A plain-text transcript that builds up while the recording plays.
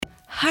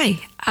Hi,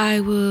 I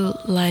would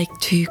like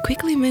to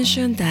quickly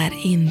mention that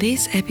in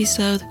this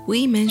episode,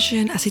 we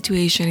mention a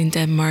situation in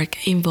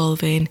Denmark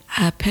involving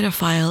a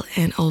pedophile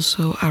and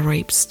also a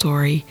rape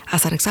story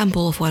as an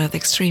example of one of the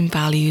extreme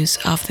values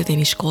of the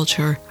Danish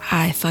culture.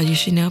 I thought you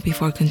should know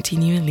before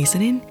continuing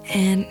listening.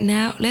 And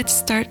now let's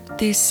start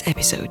this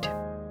episode.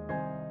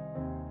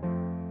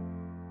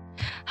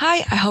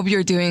 Hi, I hope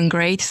you're doing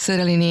great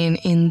settling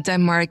in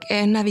Denmark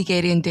and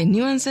navigating the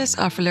nuances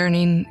of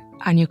learning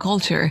a new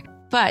culture.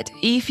 But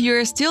if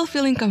you're still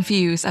feeling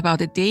confused about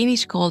the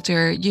Danish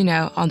culture,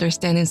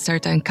 understanding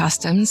certain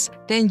customs,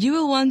 then you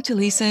will want to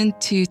listen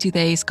to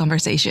today's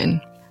conversation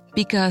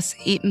because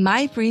it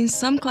might bring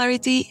some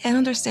clarity and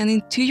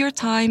understanding to your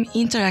time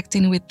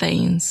interacting with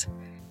Danes.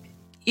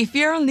 If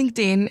you're on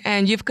LinkedIn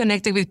and you've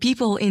connected with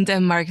people in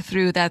Denmark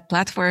through that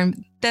platform,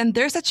 then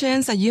there's a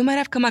chance that you might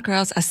have come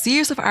across a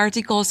series of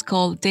articles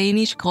called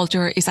Danish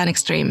Culture is an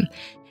Extreme.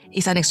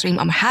 It's an extreme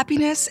on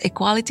happiness,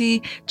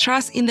 equality,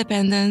 trust,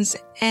 independence,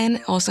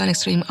 and also an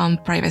extreme on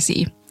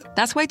privacy.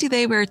 That's why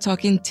today we're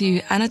talking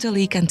to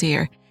Anatolie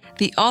Cantir,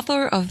 the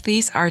author of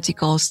these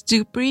articles,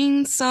 to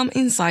bring some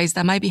insights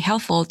that might be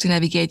helpful to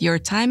navigate your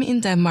time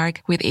in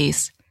Denmark with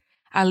ease.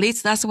 At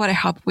least that's what I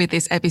hope with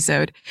this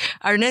episode.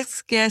 Our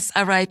next guest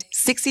arrived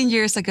 16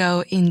 years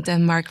ago in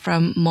Denmark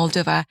from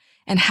Moldova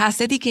and has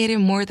dedicated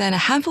more than a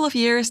handful of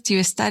years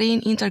to studying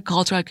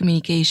intercultural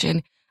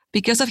communication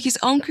because of his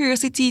own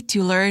curiosity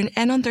to learn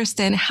and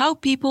understand how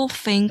people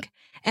think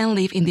and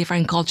live in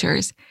different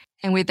cultures.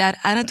 And with that,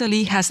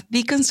 Anatolie has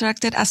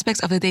deconstructed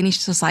aspects of the Danish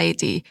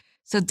society,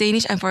 so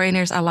Danish and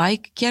foreigners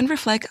alike can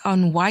reflect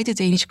on why the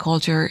Danish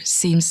culture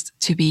seems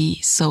to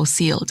be so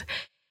sealed.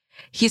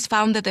 He's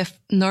founded the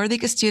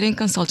Nordic Student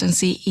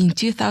Consultancy in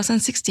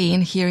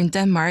 2016 here in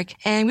Denmark,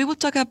 and we will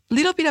talk a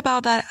little bit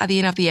about that at the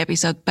end of the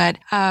episode. But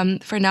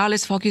for now,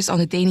 let's focus on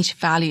the Danish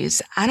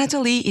values.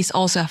 Anatolie is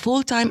also a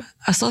full-time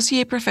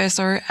associate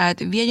professor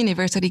at VIA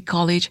University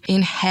College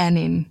in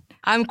Herning.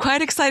 I'm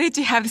quite excited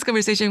to have this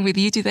conversation with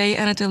you today,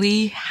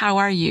 Anatolie. How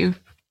are you?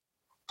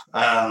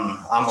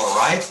 I'm all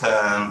right.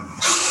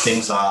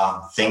 Things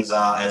are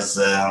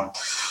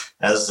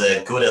as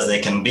good as they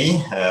can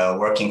be,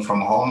 working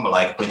from home,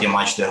 like pretty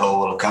much the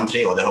whole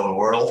country or the whole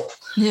world.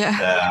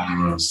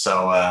 Yeah.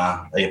 So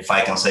if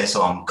I can say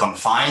so, I'm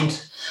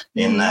confined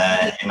in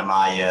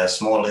my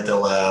small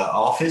little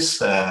office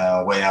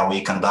where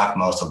we conduct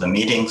most of the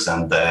meetings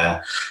and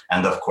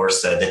of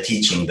course the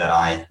teaching that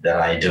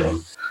I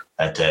do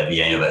at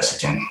VIA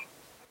University.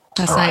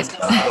 That's nice.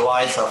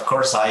 Otherwise, of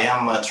course, I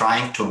am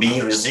trying to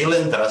be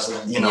resilient. There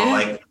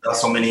are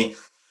so many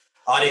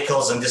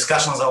articles and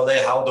discussions out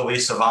there. How do we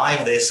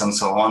survive this and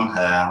so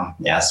on?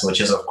 Yes, which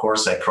is of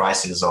course a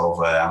crisis of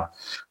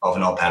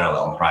no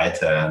parallel, right?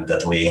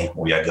 That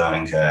we are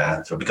going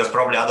through, because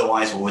probably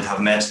otherwise we would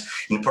have met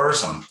in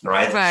person,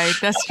 right? Right,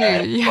 that's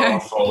true. Yeah.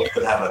 Or we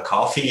could have a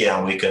coffee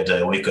and we could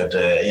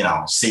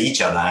see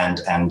each other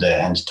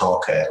and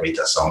talk,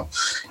 Rita. So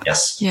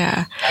yes,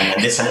 yeah.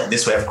 And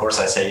this way, of course,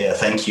 I say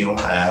thank you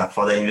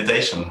for the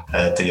invitation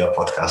to your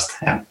podcast.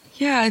 Yeah.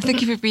 Yeah,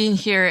 thank you for being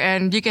here.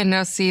 And you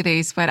cannot see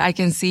this, but I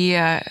can see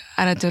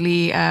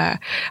Anatolie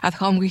at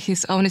home with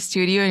his own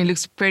studio, and it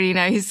looks pretty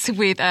nice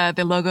with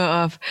the logo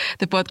of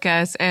the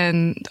podcast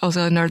and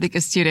also Nordic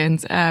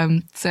students.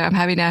 So I'm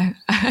having a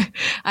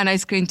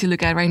nice screen to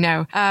look at right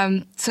now.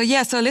 So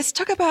let's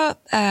talk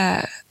about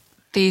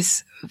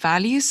these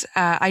values.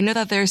 I know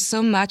that there's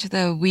so much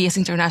that we as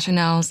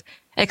internationals,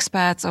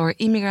 expats or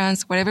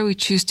immigrants, whatever we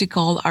choose to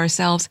call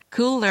ourselves,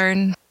 could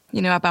learn,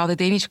 about the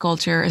Danish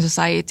culture and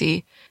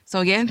society. So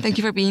again, thank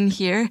you for being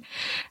here.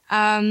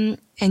 And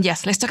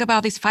yes, let's talk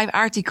about these 5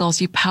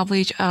 articles you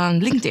published on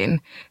LinkedIn.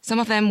 Some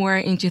of them were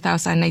in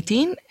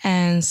 2019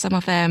 and some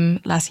of them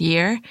last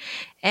year.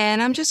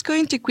 And I'm just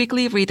going to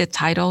quickly read the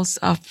titles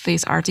of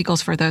these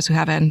articles for those who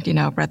haven't,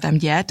 read them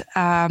yet.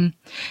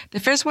 The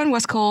first one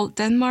was called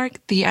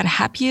Denmark, the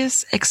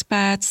Unhappiest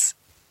Expats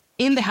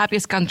in the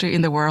Happiest Country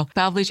in the World,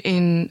 published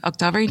in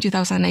October in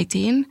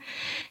 2018.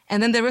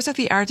 And then the rest of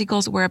the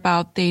articles were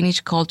about Danish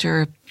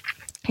culture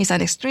is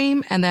an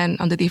extreme, and then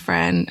on the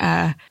different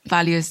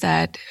values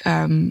that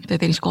the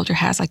Danish culture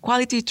has, like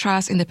quality,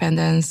 trust,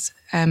 independence,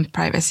 and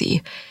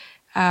privacy.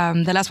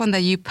 The last one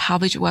that you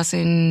published was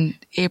in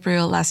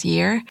April last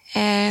year.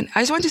 And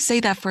I just want to say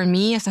that for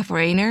me as a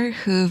foreigner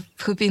who've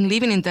been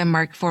living in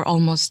Denmark for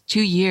almost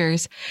 2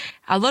 years,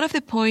 a lot of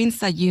the points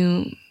that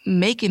you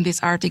make in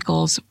these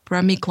articles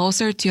brought me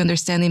closer to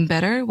understanding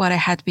better what I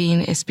had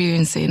been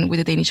experiencing with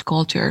the Danish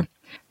culture.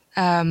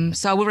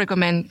 So I would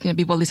recommend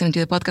people listening to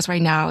the podcast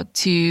right now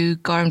to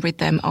go and read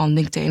them on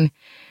LinkedIn.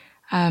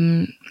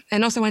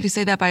 And also I wanted to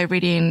say that by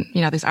reading,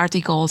 these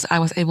articles, I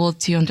was able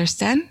to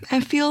understand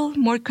and feel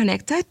more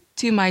connected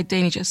to my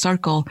Danish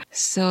circle.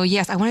 So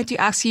yes, I wanted to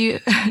ask you,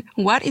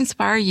 what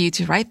inspired you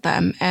to write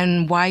them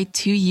and why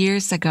 2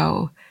 years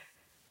ago?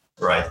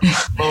 Right.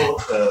 Well,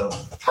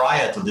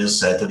 prior to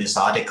these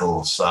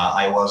articles,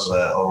 I was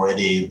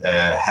already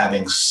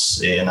having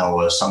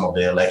some of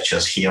the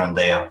lectures here and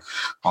there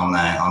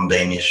on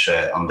Danish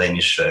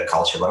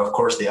culture. But of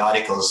course, the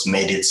articles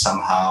made it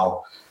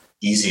somehow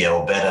easier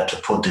or better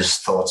to put these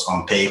thoughts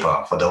on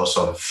paper for those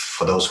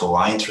who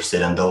are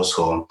interested and those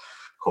who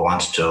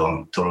want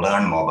to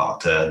learn more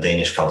about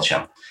Danish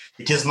culture.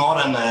 It is not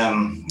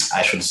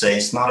I should say,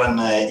 it's not an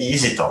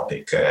easy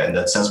topic in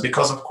that sense,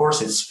 because of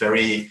course it's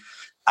very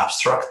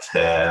abstract,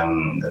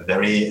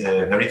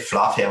 very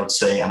fluffy, I would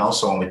say. And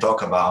also when we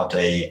talk about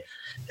a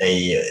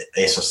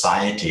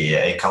society,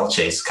 a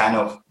culture, it's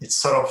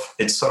sort of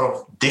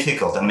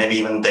difficult and maybe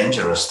even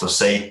dangerous to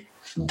say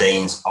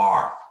Danes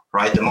are.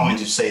 Right. The moment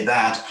you say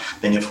that,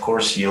 then of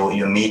course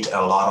you meet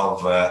a lot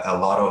of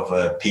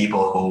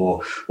people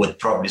who would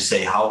probably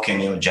say, how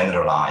can you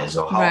generalize,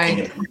 or how can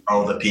you put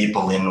all the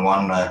people in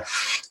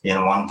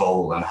one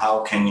bowl, and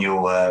how can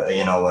you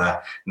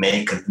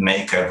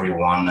make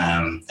everyone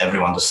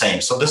the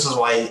same? So this is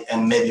why,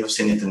 and maybe you've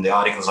seen it in the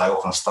articles, I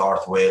often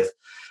start with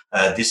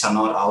these are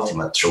not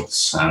ultimate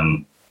truths,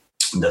 in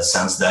the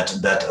sense that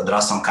there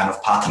are some kind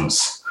of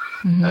patterns.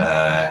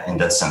 Mm-hmm. In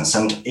that sense,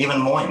 and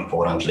even more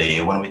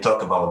importantly, when we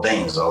talk about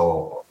Danes,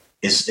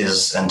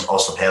 is and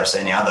also perhaps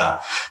any other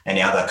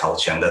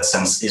culture in that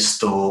sense, is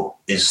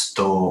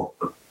to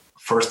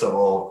first of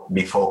all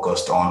be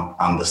focused on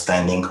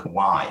understanding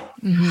why.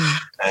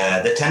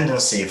 Mm-hmm. The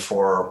tendency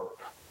for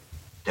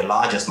the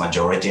largest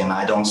majority, and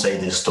I don't say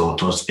this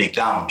to speak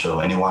down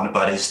to anyone,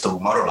 but is to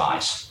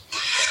moralize.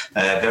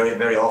 Very,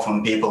 very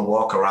often people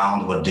walk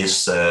around with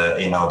this,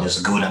 this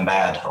good and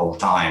bad all the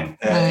time,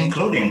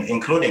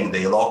 including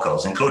the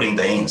locals, including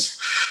the Danes.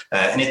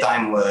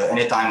 Anytime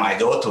I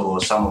go to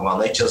some of my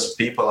lectures,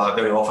 people are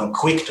very often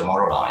quick to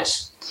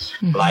moralize.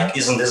 Mm-hmm. Like,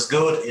 isn't this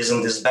good?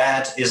 Isn't this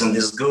bad? Isn't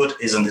this good?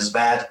 Isn't this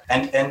bad?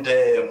 And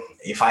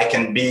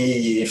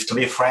if to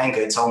be frank,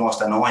 it's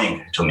almost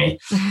annoying to me.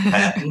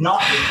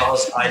 Not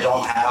because I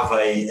don't have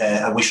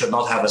we should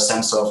not have a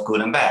sense of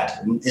good and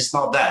bad. It's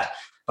not that.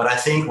 But I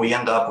think we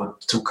end up with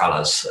two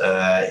colors.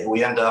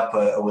 We end up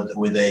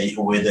with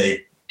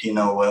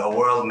a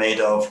world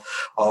made of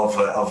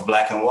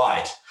black and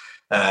white.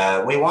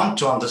 We want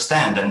to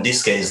understand, in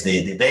this case,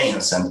 the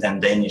Danes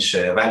and Danish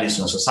values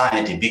in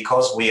society,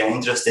 because we are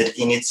interested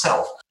in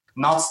itself,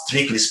 not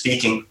strictly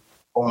speaking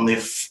only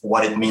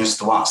what it means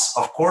to us.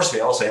 Of course,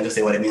 we're also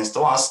interested in what it means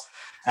to us,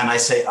 and I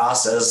say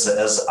us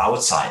as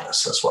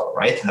outsiders as well,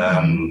 right?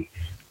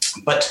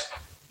 Mm-hmm. But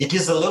it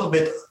is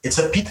it's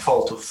a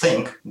pitfall to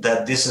think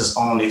that this is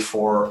only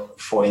for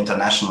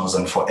internationals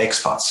and for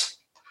expats.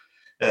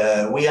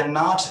 We are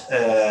not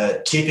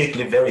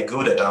typically very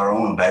good at our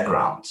own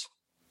background.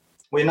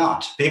 We're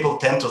not. People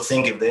tend to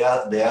think if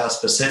they are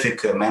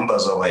specific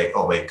members of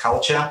a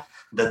culture,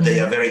 that they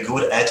are very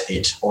good at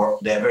it, or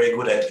they're very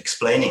good at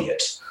explaining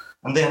it.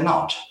 And they're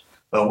not.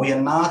 But we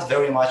are not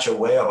very much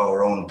aware of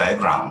our own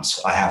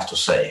backgrounds, I have to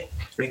say,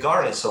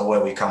 regardless of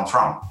where we come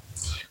from.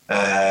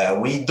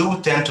 We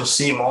do tend to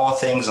see more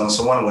things and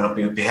so on when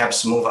we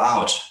perhaps move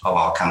out of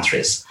our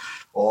countries,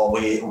 or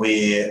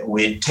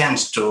we tend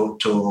to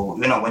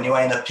when you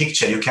are in a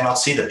picture, you cannot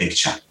see the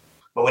picture,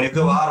 but when you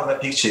go out of a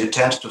picture, you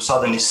tend to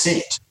suddenly see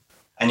it,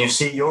 and you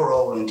see your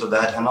role into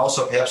that, and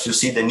also perhaps you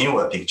see the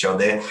newer picture,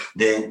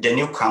 the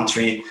new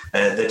country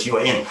that you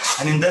are in,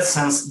 and in that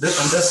sense,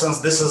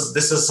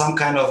 this is some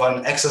kind of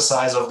an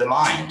exercise of the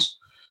mind.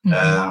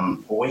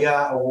 Mm-hmm. We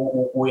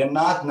are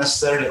not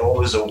necessarily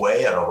always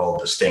aware of all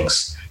these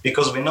things,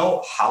 because we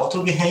know how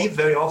to behave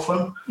very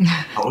often,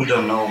 but we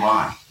don't know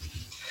why.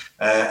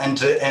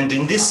 And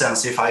in this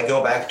sense, if I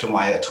go back to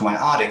my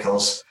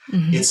articles,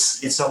 mm-hmm.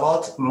 it's a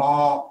lot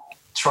more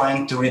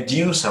trying to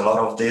reduce a lot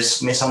of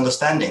these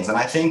misunderstandings. And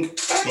I think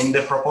in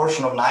the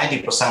proportion of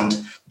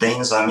 90%,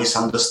 Danes are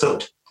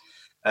misunderstood.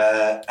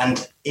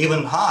 And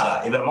even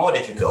harder, even more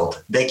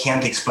difficult, they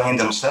can't explain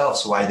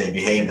themselves why they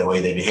behave the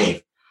way they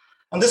behave.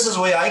 And this is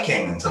where I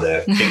came into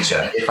the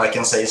picture, if I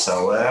can say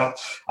so.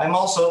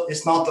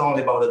 It's not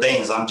only about the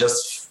Danes, I'm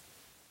just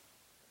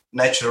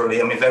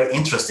naturally, very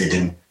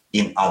interested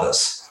in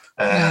others.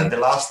 The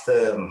last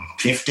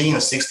 15 or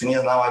 16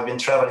 years now, I've been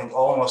traveling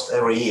almost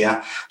every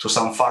year to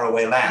some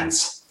faraway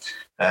lands.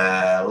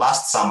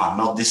 Last summer,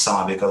 not this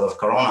summer because of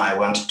Corona,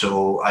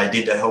 I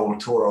did a whole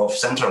tour of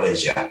Central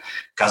Asia,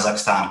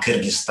 Kazakhstan,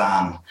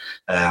 Kyrgyzstan,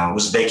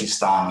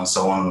 Uzbekistan, and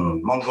so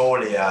on,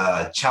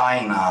 Mongolia,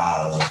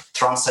 China,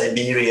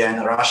 Trans-Siberia,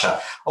 and Russia,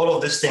 all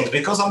of these things,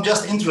 because I'm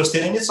just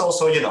interested, and it's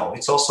also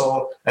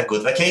a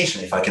good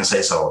vacation, if I can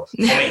say so,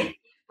 for me.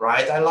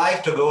 Right, I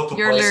like to go to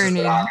places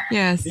that are,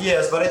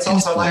 yes, but it's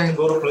also I like to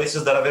go to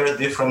places that are very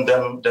different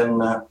than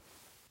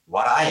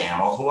what I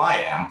am or who I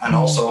am, and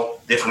also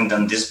different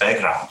than this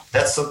background.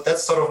 That's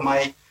sort of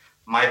my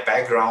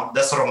background.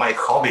 That's sort of my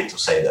hobby, to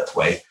say that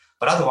way.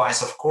 But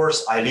otherwise, of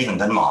course, I live in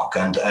Denmark,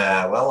 and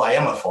I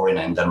am a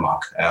foreigner in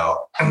Denmark.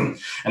 And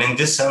in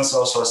this sense,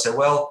 also I say,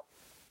 well,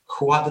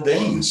 who are the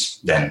Danes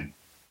then?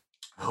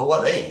 Who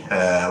are they?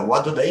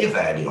 What do they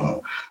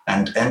value?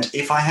 And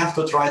if I have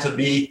to try to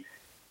be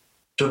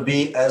to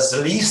be as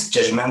least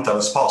judgmental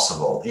as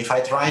possible. If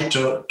I try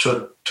to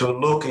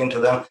look into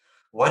them,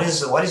 what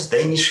is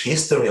Danish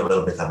history a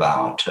little bit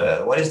about?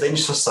 What is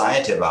Danish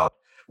society about?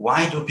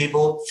 Why do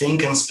people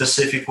think in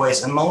specific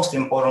ways? And most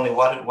importantly,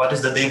 what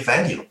is that they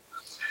value?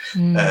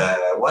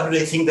 What do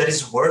they think that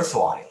is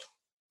worthwhile?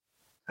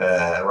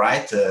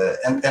 Right?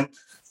 And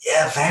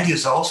yeah,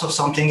 values are also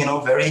something,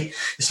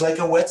 it's like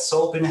a wet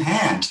soap in a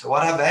hand.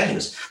 What are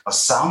values? But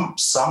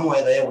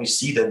somewhere there we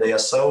see that they are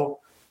so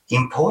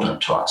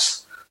important to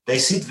us. They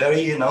sit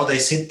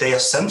they are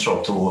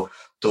central to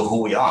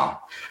who we are.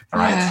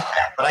 Right? Yeah.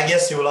 But I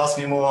guess you will ask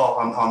me more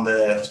on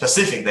the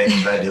specific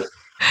Danish values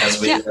as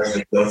we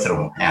go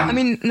through. Yeah. I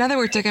mean, now that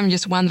we're talking, I'm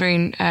just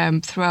wondering,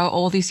 throughout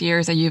all these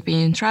years that you've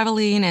been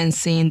traveling and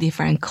seeing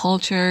different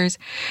cultures,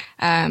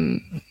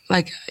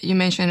 like you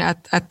mentioned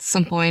at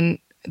some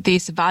point,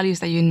 these values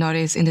that you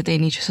notice in the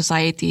Danish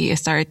society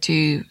started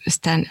to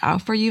stand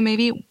out for you,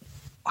 maybe?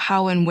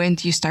 How and when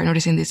do you start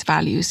noticing these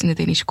values in the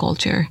Danish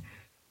culture?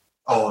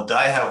 Oh,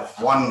 I have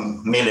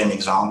 1 million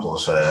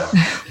examples, but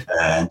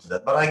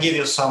I give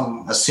you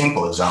a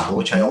simple example,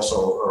 which I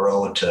also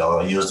wrote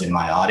or used in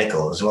my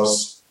articles. It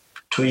was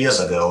 2 years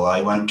ago.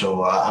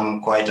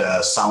 I'm quite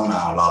a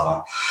sauna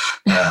lover,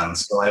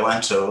 so I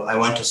went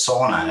to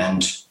sauna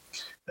and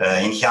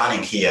in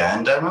Hjaning here,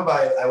 and I remember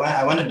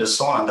I went to the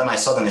sauna, and then I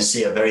suddenly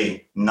see a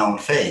very known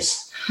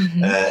face,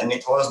 and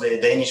it was the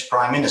Danish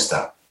Prime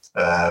Minister,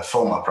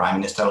 former Prime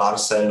Minister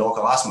Lars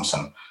Løkke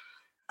Rasmussen.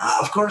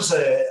 Of course,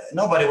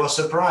 nobody was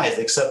surprised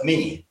except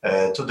me.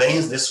 To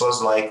Danes, this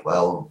was like,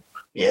 well,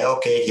 yeah,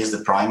 okay, he's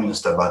the prime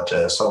minister, but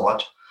so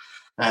what?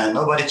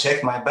 Nobody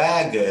checked my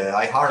bag.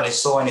 I hardly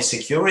saw any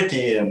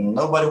security, and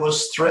nobody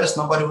was stressed.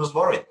 Nobody was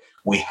worried.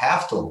 We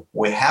have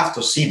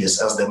to see this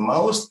as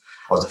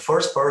the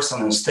first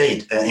person in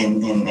state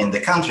in the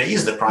country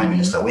is the prime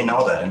minister. We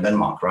know that in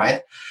Denmark,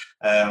 right?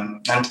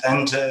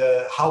 And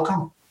how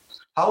come?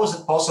 How is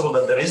it possible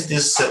that there is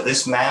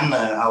this man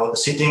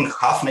sitting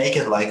half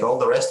naked like all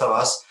the rest of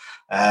us?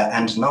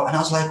 And I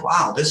was like,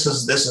 wow, this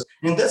is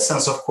in that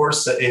sense, of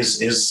course,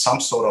 is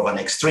some sort of an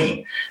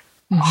extreme.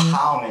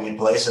 How many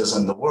places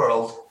in the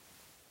world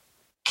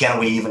can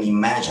we even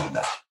imagine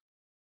that?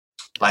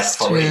 Like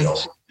for real?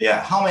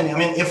 Yeah. How many? I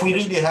mean, if we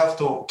really have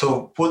to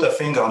put a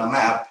finger on a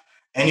map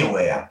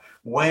anywhere,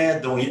 where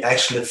do we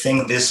actually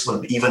think this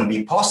would even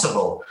be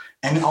possible?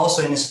 And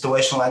also in a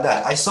situation like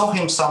that, I saw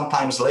him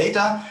sometimes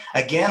later,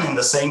 again in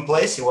the same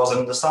place. He was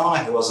in the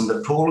sauna, he was in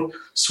the pool,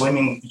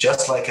 swimming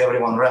just like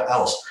everyone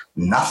else.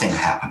 Nothing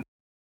happened.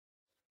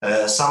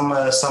 Some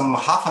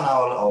half an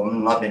hour, or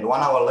not maybe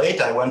 1 hour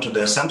later, I went to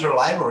the central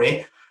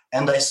library,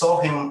 and I saw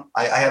him.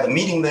 I had a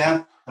meeting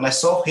there, and I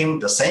saw him,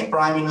 the same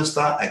prime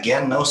minister.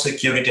 Again, no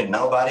security,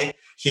 nobody.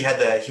 He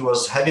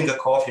was having a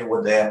coffee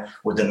with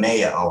the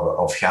mayor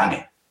of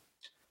Hjaning.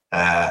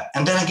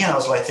 And then again, I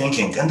was like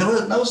thinking, and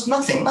there was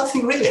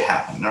nothing really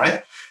happened,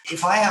 right?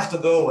 If I have to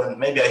go, and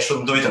maybe I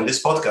shouldn't do it on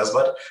this podcast,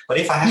 but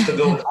if I have to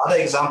go with other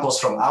examples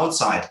from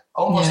outside,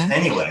 almost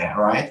anywhere,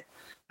 right?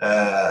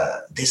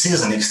 This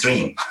is an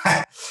extreme,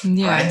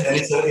 right? And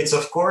it's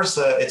of course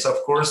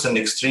an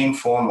extreme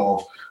form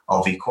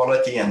of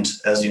equality. And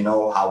as you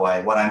know,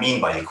 what I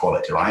mean by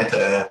equality, right?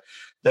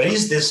 There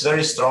is this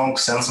very strong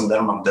sense in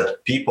Denmark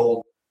that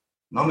people,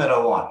 no matter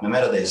what, no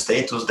matter their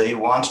status, they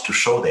want to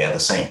show they are the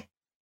same.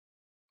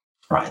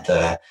 Right.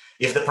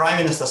 If the prime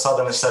minister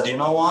suddenly said, you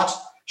know what,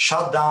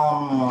 shut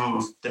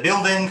down the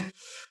building,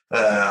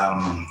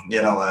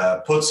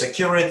 put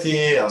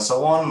security and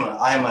so on.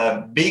 I'm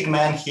a big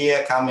man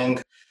here coming.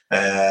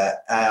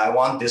 I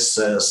want this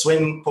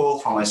swimming pool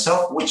for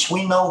myself, which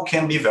we know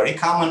can be very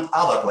common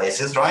other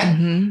places, right?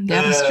 Mm-hmm.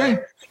 Yeah, that's true.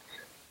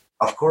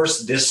 Of course,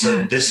 this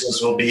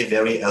will be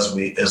very, as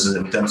we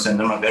say,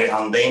 very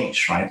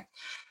un-Danish, right?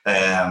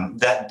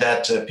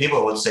 That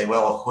people would say,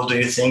 well, who do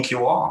you think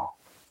you are?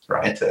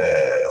 Right?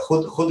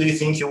 Who do you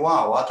think you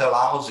are?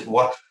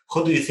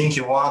 Who do you think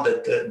you are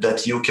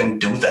that you can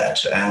do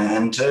that?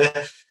 And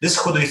this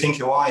who do you think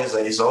you are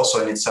is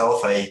also in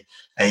itself I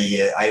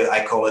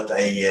call it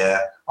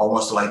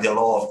almost like the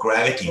law of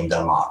gravity in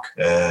Denmark,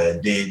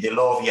 the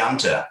law of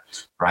Cantir,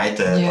 right?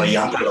 Or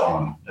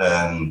Janteloven.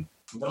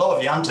 The law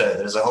of Cantir.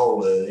 There's a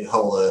whole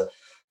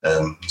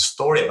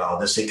story about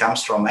this. It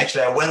comes from,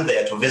 actually, I went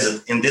there to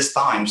visit in these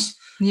times.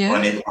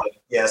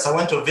 Yes, I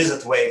went to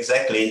visit where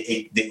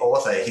exactly the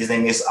author, his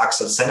name is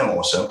Axel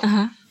Sennemose.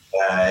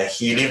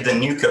 He lived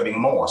in Nykøbing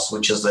Mors,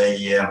 which is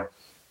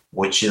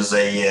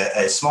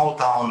a small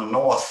town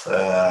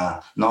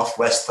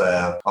northwest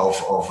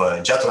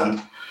of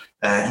Jutland.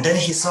 And then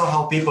he saw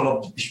how he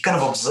kind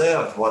of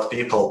observed what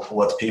people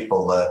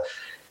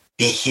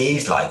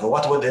behaved like,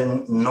 what were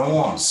the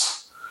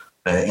norms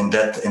in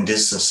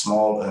this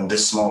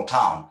small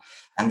town.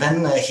 And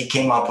then he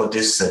came up with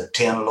these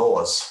 10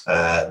 laws.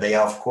 They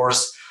are, of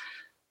course,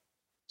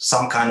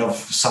 some kind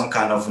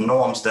of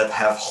norms that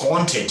have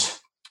haunted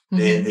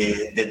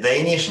the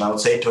Danish, and I would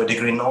say to a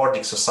degree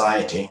Nordic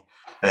society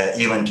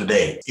even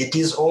today. It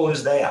is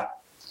always there.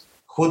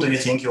 Who do you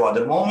think you are?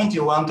 The moment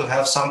you want to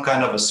have some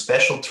kind of a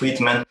special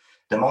treatment,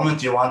 The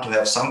moment you want to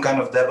have some kind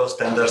of double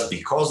standards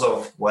because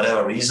of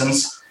whatever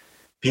reasons,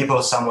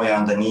 people somewhere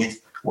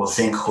underneath will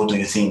think, who do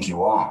you think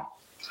you are?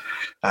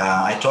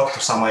 I talked to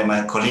some of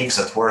my colleagues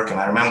at work, and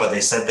I remember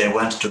they said they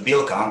went to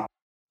Bilka.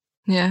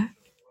 Yeah.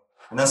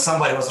 And then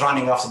somebody was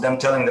running after them,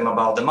 telling them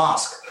about the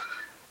mask.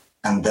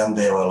 And then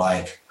they were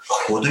like,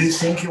 who do you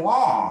think you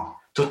are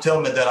to tell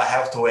me that I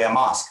have to wear a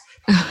mask?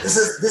 This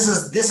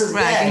is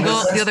right. Yeah, And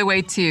go the other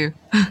way too.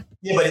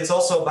 Yeah, but it's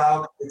also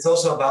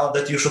about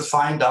that you should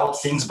find out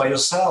things by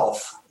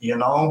yourself,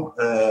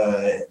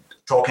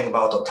 talking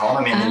about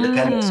autonomy and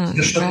independence.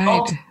 You should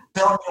not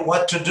tell me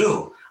what to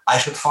do. I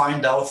should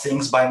find out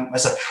things by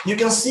myself. You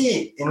can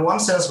see, in one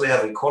sense, we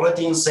have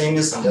equality and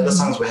sameness, and the other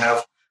sense, we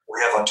have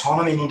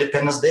autonomy and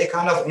independence. They're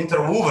kind of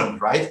interwoven,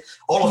 right?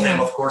 All of them,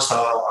 of course,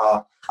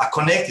 are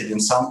connected in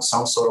some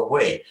sort of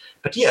way.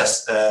 But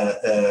yes,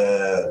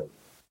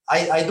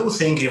 I do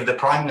think if the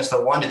prime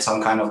minister wanted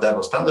some kind of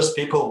double standards,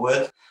 people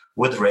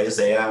would raise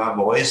their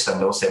voice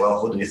and they'll say, well,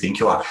 who do you think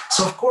you are?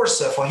 So, of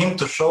course, for him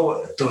to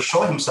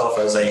show himself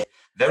as a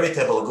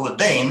veritable good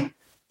Dane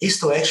is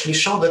to actually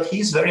show that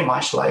he's very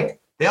much like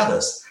the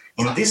others.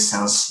 In this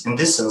sense,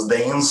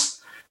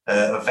 Danes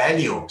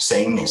value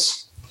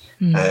sameness.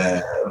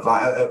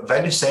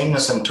 Value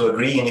sameness and to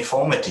agree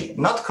uniformity,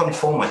 not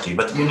conformity,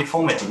 but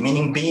uniformity,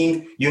 meaning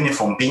being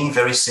uniform, being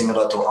very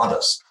similar to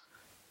others,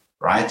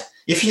 right?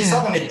 If he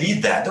suddenly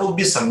did that, there would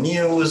be some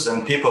news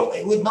and it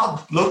would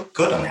not look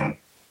good on him.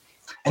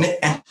 And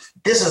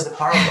this is the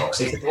paradox.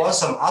 If it was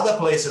some other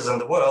places in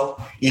the world,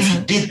 if he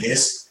did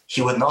this,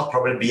 he would not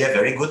probably be a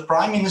very good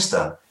prime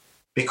minister,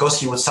 because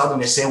he would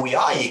suddenly say, we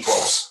are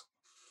equals,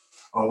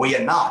 or we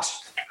are not,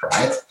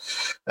 right?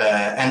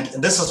 And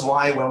this is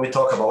why when we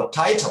talk about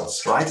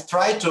titles, right?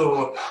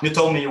 You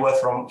told me you were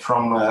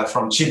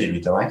from Chile,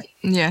 Vita, right?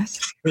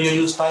 Yes. You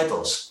use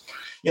titles,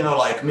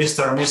 like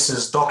Mr.,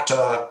 Mrs.,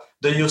 Doctor,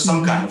 they use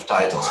some kind of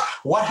titles.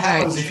 What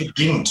happens if you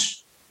didn't?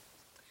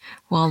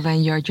 Well,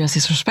 then you're just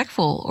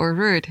disrespectful or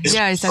rude.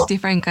 It's a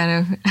different kind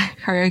of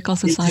hierarchical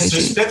society. It's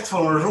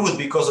disrespectful and rude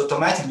because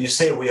automatically you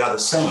say we are the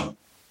same.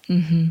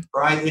 Mm-hmm.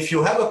 Right? If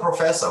you have a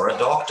professor or a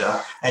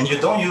doctor and you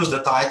don't use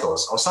the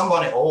titles, or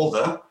somebody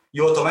older,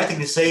 you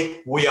automatically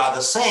say we are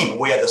the same.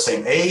 We are the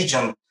same age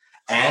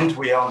and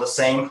we are on the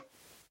same,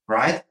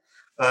 right?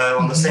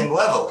 On the same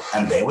level.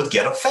 And they would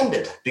get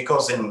offended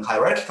because in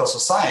hierarchical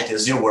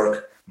societies, you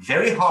work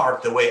very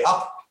hard the way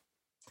up.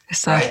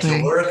 Exactly. Right?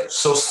 You work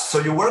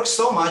you work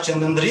so much, and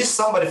then there is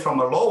somebody from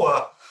a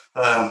lower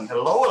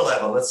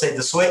level, let's say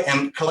this way,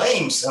 and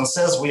claims and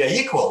says we are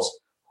equals.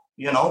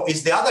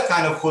 It's the other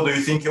kind of who do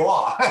you think you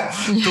are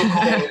to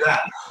call me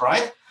that,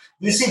 right?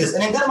 You see this,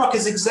 and in Denmark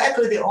is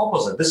exactly the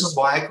opposite. This is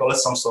why I call it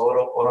some sort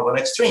of an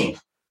extreme,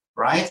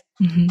 right?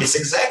 Mm-hmm. It's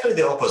exactly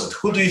the opposite.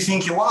 Who do you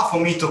think you are for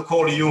me to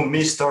call you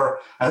Mr.?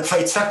 And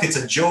in fact, it's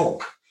a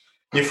joke.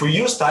 If we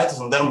use titles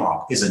in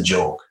Denmark, it's a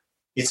joke.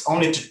 It's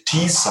only to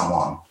tease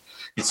someone.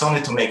 It's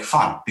only to make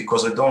fun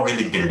because we don't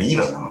really believe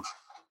in them,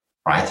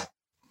 right?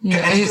 Yeah,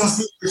 and you can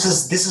see this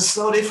is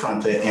so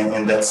different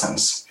in that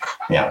sense.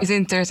 Yeah, it's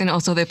interesting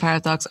also the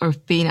paradox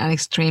of being an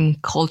extreme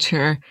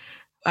culture,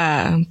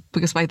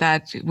 because by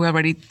that we're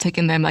already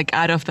taking them like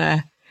out of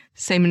the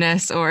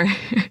sameness or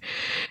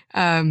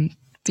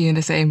being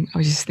the same. I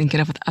was just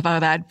thinking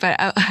about that, but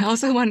I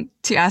also want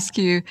to ask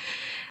you,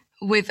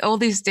 with all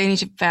these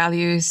Danish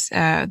values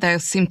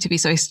that seem to be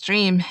so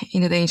extreme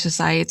in the Danish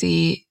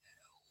society,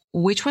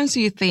 which ones do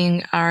you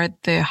think are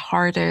the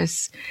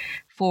hardest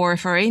for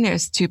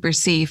foreigners to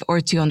perceive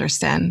or to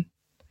understand?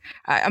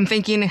 I'm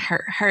thinking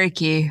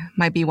hierarchy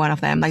might be one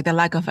of them, like the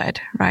lack of it,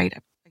 right?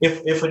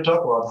 If we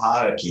talk about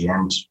hierarchy,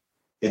 and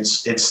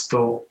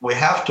we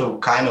have to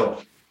kind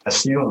of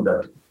assume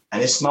that,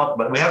 and it's not,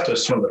 but we have to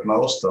assume that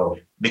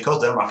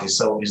because Denmark is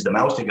the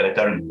most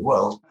egalitarian in the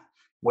world,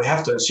 we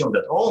have to assume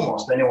that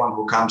almost anyone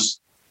who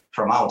comes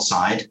from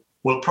outside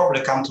will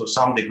probably come to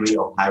some degree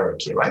of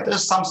hierarchy, right?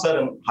 There's some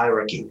certain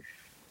hierarchy.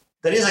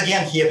 There is,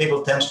 again, here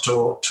people tend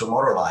to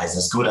moralize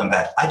as good and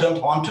bad. I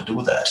don't want to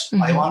do that.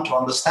 Mm-hmm. I want to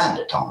understand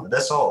it only.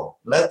 That's all.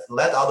 Let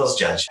others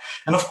judge.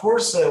 And of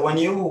course, when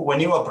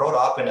you are brought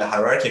up in a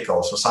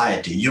hierarchical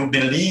society, you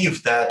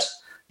believe that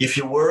if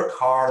you work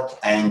hard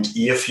and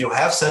if you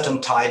have certain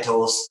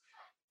titles,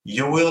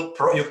 you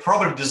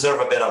probably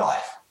deserve a better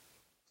life.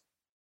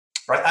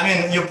 Right? I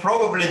mean, you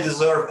probably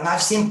deserve, and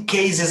I've seen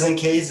cases and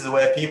cases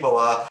where people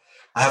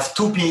I have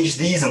 2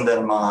 PhDs in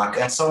Denmark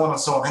and so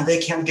on, and they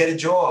can't get a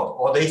job,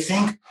 or they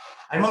think,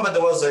 I remember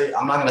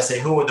I'm not going to say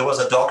who, there was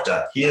a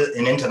doctor here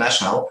in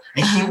International,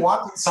 and he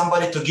wanted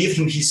somebody to give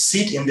him his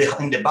seat in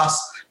the bus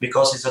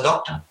because he's a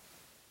doctor.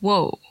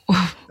 Whoa.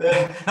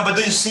 No, but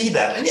do you see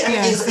that? And,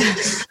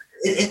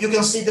 you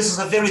can see this is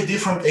a very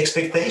different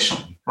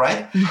expectation,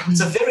 right? Mm-hmm.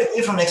 It's a very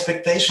different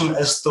expectation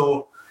as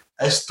to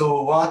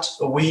what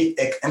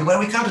and when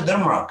we come to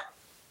Denmark,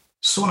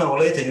 sooner or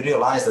later you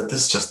realize that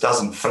this just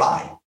doesn't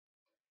fly.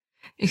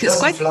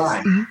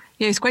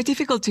 It's quite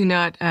difficult to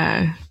not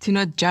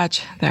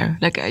judge there.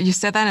 Like you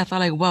said that, and I thought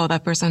like, wow,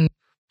 that person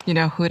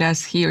who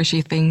does he or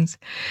she thinks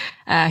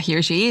he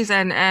or she is.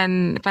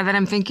 But then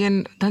I'm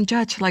thinking, don't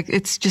judge. Like,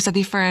 it's just a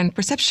different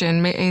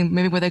perception.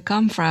 Maybe where they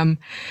come from.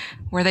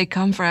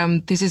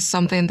 This is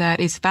something that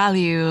is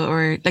value,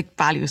 or like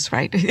values,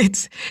 right?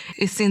 It's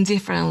seen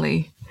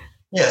differently.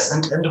 Yes,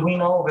 and we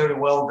know very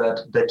well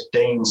that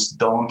Danes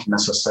don't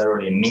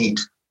necessarily meet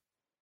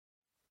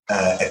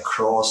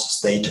across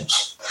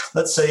status.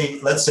 Let's say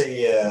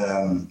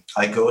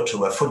I go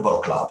to a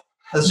football club.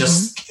 Let's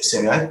just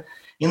say, right?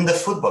 In the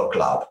football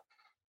club,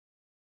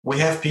 we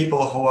have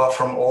people who are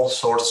from all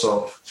sorts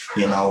of,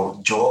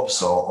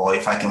 jobs, or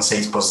if I can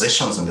say,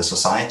 positions in the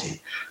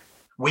society.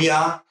 We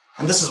are,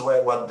 and this is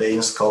what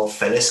Danes call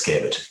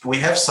fellesskabet. We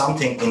have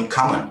something in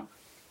common.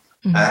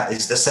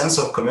 It's the sense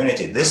of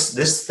community.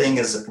 This thing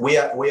is, we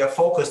are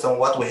focused on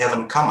what we have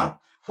in common.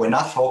 We're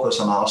not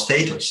focused on our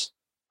status,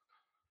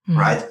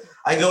 right?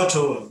 I go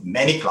to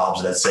many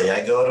clubs. Let's say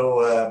I go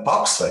to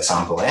box, for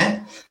example.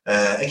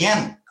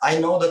 Again, I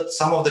know that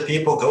some of the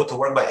people go to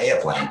work by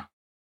airplane.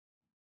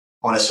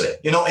 Honestly,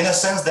 in a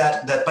sense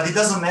that, but it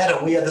doesn't matter.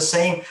 We are the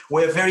same.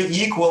 We are very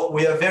equal.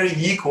 We are very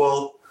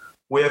equal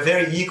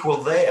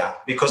there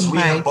because we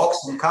have box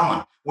in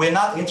common. We're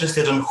not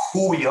interested in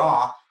who we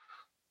are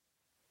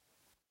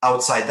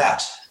outside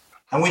that,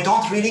 and we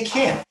don't really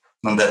care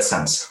in that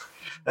sense.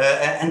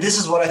 And this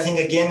is what I think,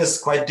 again, is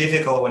quite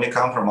difficult when you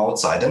come from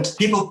outside. And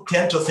people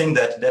tend to think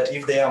that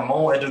if they are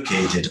more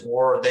educated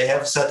or they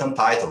have certain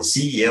titles,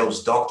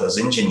 CEOs, doctors,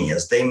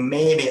 engineers, they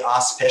maybe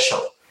are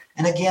special.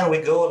 And again, we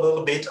go a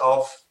little bit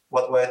of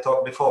what I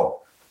talked before.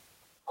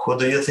 Who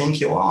do you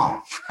think you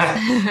are?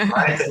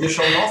 Right? You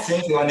shall not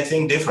think you are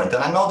anything different.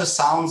 And I know this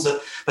sounds,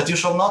 but you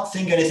shall not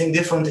think anything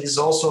different is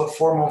also a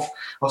form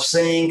of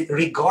saying,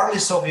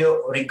 regardless of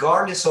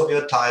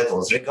your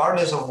titles,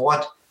 regardless of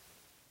what,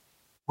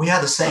 we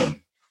are the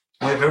same.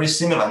 We're very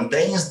similar. And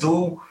Danes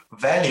do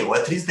value,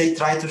 at least they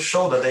try to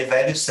show that they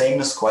value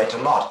sameness quite a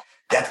lot.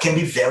 That can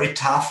be very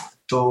tough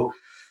to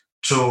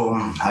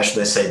how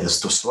should I say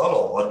this, to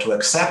swallow or to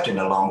accept in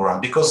the long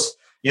run. Because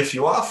if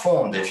you are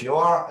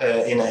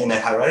in a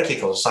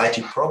hierarchical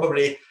society,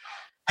 probably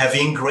have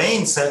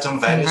ingrained certain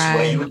values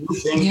where you do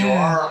think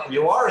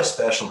you are a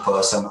special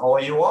person,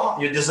 or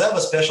you deserve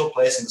a special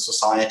place in the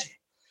society.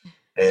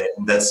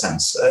 In that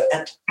sense,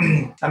 and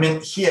I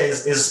mean, here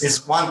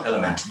is one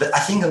element. But I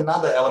think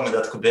another element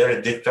that could be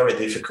very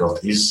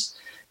difficult is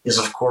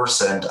of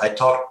course, and I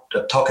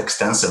talk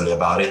extensively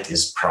about it,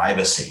 is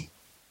privacy.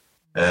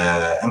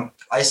 And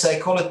I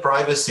call it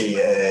privacy.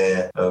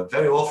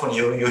 Very often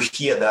you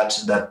hear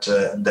that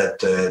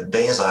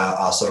Danes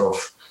are sort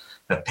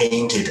of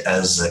painted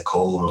as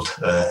cold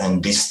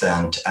and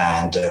distant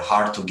and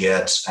hard to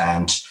get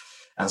and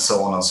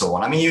so on and so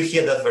on. I mean, you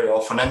hear that very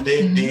often, and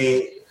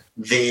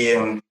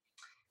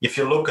if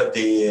you look at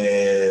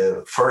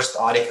the first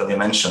article you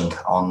mentioned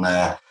on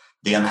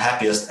the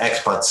unhappiest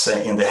expats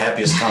in the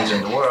happiest country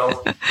in the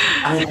world,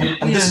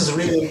 and this is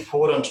really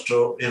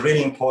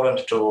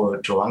important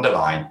to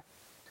underline.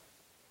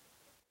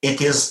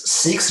 It is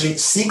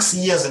six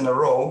years in a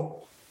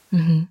row,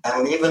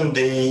 and even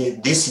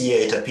this year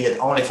it appeared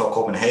only for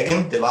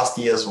Copenhagen. The last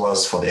years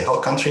was for the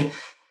whole country.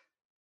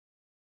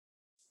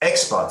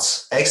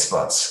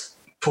 Expats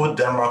put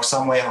Denmark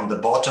somewhere on the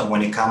bottom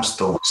when it comes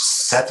to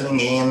settling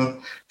in,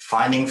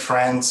 finding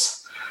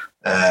friends,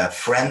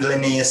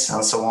 friendliness,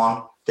 and so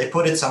on. They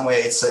put it somewhere.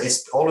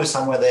 It's always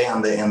somewhere there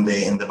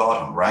in the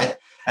bottom, right?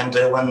 And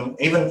when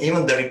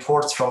even the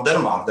reports from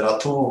Denmark, there are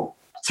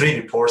 3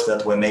 reports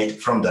that were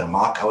made from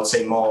Denmark. I would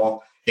say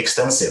more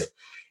extensive.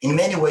 In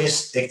many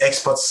ways, the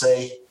experts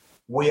say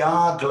we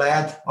are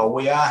glad or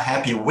we are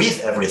happy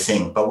with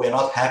everything, but we're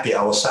not happy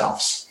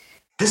ourselves.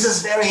 This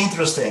is very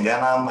interesting,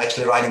 and I'm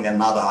actually writing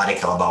another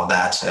article about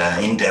that,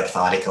 in-depth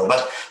article.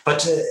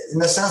 But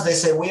in a sense, they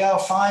say we are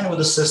fine with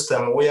the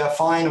system. We are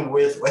fine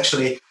with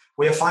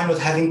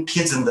having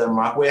kids in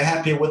Denmark. We're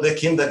happy with the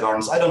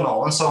kindergartens. I don't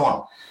know, and so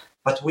on.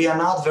 But we are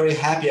not very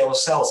happy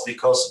ourselves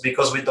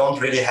because we don't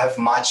really have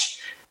much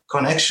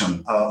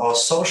connection or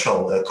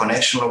social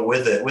connection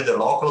with the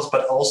locals.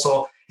 But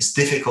also, it's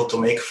difficult to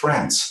make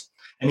friends,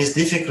 and it's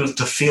difficult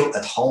to feel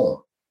at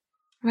home.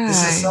 Right.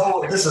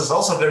 This is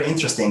also very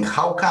interesting.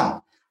 How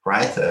come,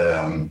 right?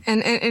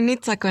 And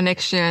it's a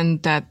connection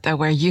that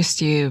we're used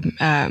to,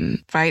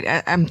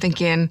 right? I'm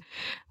thinking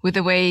with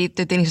the way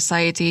the Danish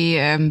society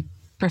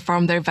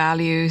perform their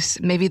values,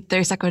 maybe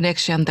there's a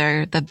connection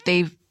there that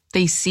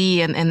they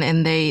see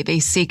and they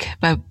seek,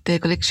 but the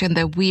connection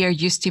that we are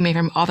used to maybe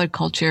from other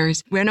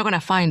cultures, we're not going to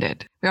find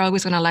it. We're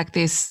always going to lack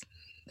this,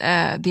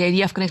 the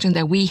idea of connection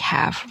that we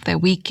have, that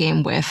we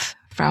came with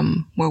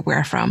from where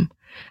we're from,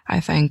 I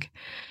think.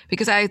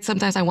 Because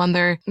sometimes I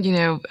wonder,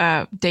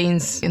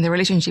 Danes in their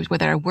relationships,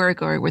 whether at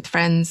work or with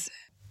friends,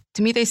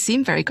 to me, they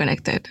seem very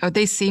connected, or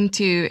they seem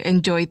to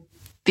enjoy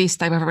these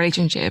type of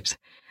relationships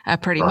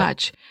pretty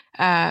much,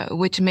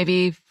 which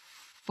maybe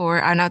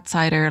for an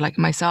outsider like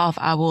myself,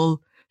 I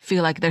will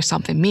feel like there's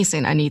something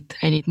missing. I need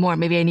more.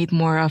 Maybe I need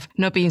more of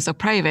not being so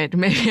private.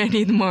 Maybe I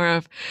need more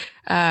of,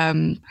 I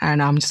don't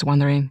know, I'm just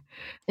wondering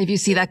if you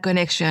see that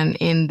connection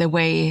in the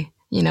way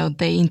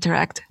they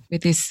interact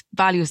with these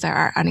values that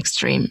are an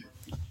extreme?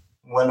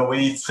 When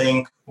we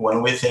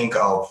think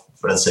of,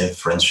 let's say,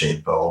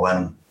 friendship, or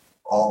when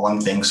one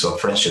thinks of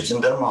friendships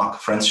in Denmark,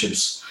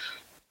 friendships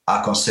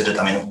are considered,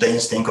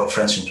 Danes think of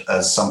friendship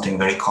as something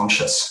very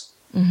conscious.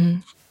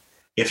 Mm-hmm.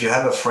 If you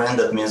have a friend,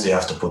 that means you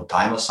have to put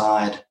time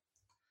aside.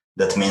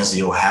 That means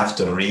you have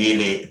to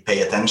really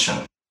pay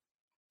attention.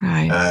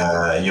 Right.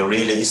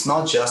 It's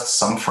not just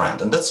some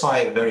friend. And that's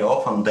why very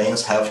often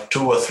Danes have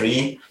 2 or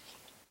 3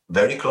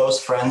 very close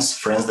friends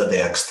that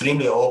they are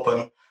extremely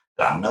open.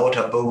 There are no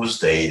taboos.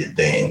 They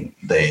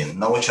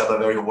know each other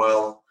very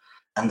well.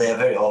 And they are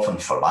very often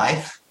for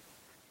life.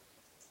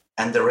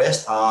 And the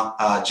rest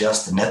are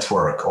just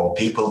network or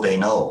people they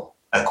know,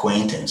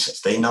 acquaintances.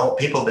 They know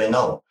people they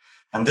know.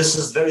 And this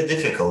is very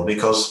difficult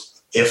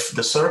because if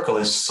the circle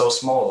is so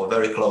small,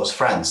 very close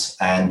friends,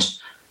 and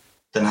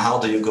then how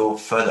do you go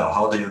further?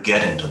 How do you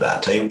get into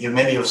that?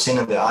 Maybe you've seen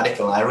in the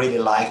article, and I really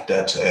like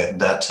that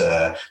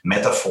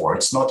metaphor.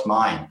 It's not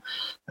mine.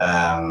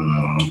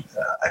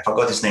 I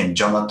forgot his name,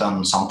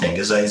 Jonathan something.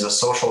 Is a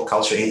social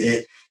culture.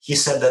 He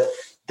said that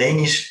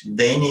Danish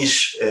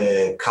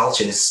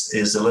culture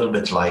is a little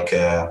bit like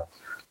a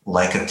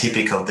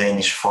typical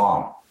Danish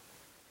farm.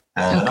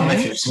 And I don't know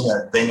if you've seen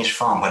a Danish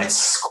farm, but it's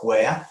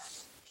square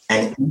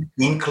and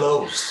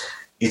enclosed.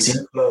 It's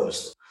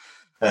enclosed.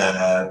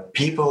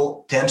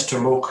 People tend to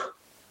look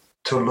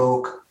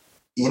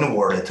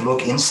inward, to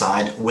look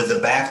inside with the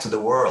back to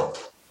the world.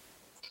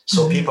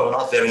 So people are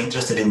not very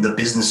interested in the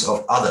business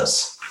of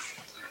others.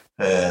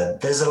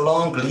 There's a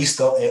long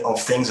list of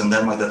things in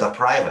Denmark that are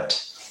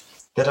private.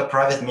 That are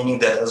private, meaning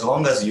that as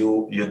long as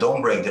you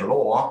don't break the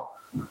law,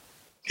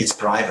 it's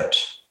private,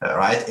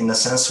 right? In a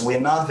sense, we're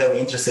not very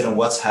interested in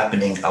what's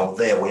happening out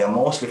there. We are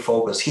mostly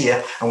focused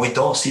here, and we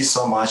don't see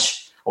so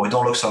much, or we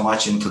don't look so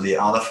much into the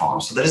other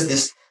farms. So there is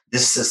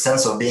this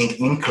sense of being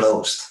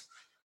enclosed.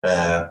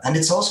 And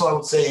it's also, I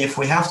would say, if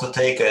we have to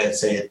take,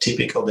 a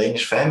typical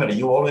Danish family,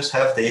 you always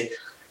have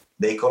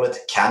they call it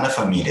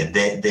kernefamilie,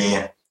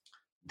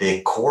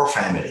 the core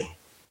family.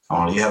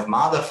 You have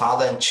mother,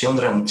 father, and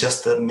children,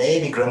 just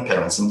maybe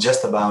grandparents, and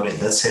just about it.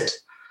 That's it.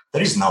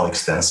 There is no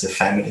extensive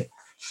family.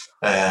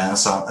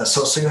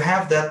 So you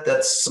have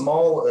that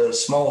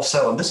small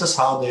cell, and this is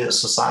how the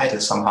society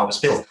somehow is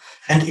built.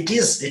 And it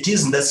is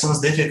in that sense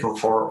difficult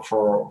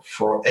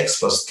for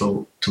experts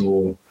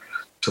to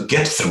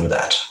get through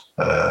that.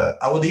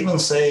 I would even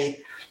say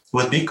it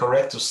would be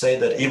correct to say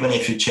that even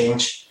if you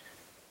change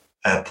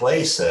a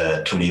place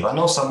to live, I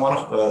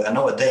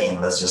know a Dane,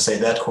 let's just say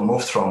that, who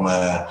moved from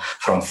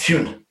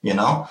Fyn,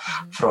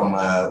 from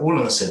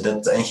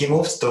Odense, and he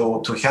moved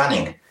to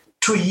Herning.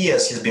 2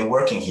 years he's been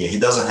working here. He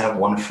doesn't have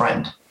one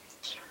friend.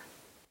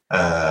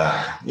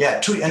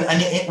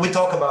 And we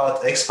talk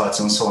about expats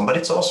and so on, but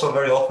it's also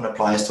very often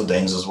applies to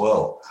Danes as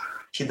well.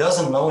 He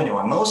doesn't know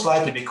anyone, most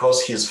likely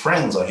because his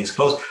friends or his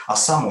close are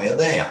somewhere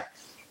there.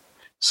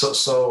 So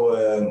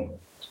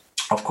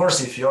of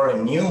course, if you're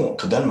new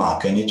to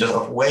Denmark and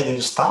where do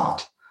you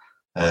start?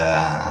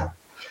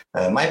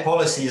 My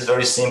policy is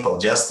very simple.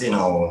 Just,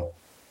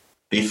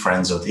 be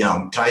friends with,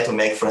 try to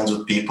make friends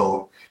with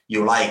people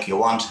you like, you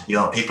want,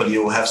 people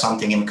you have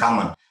something in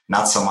common,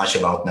 not so much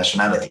about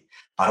nationality.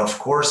 But of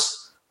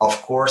course,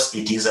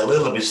 it is a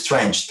little bit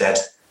strange that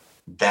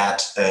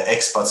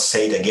expats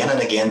say it again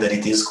and again that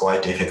it is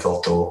quite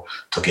difficult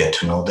to get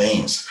to know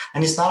Danes.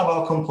 And it's not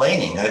about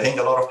complaining. I think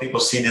a lot of people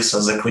see this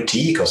as a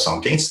critique or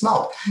something. It's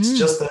not. It's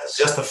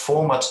just a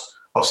format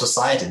of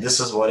society. This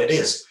is what it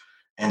is.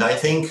 And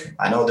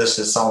I know this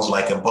sounds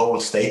like a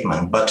bold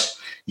statement, but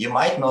you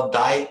might not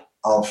die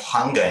of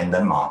hunger in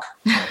Denmark.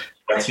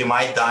 But you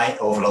might die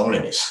of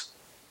loneliness.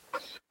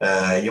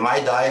 You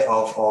might die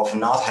of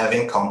not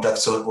having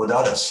contacts with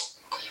others.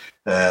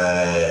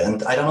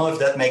 And I don't know if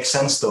that makes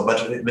sense, though,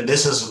 but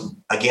this is,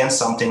 again,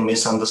 something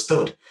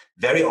misunderstood.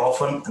 Very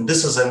often, and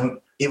this is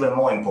an even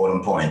more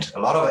important point, a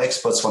lot of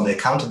experts, when they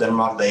come to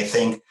Denmark, they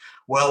think,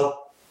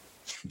 well,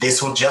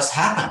 this will just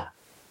happen.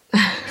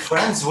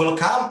 Friends will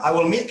come. I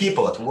will meet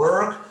people at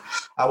work.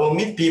 I will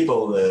meet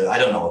people,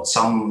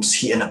 some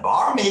in a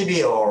bar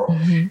maybe, or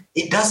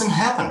It doesn't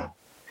happen.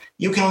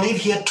 You can live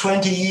here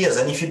 20 years,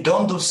 and if you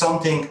don't do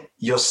something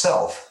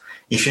yourself,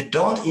 if you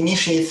don't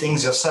initiate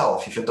things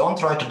yourself, if you don't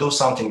try to do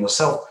something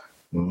yourself,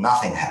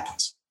 nothing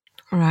happens.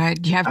 Right.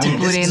 You have to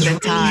put in the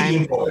time.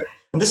 Important.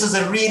 And this is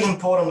a really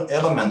important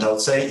element, I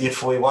would say,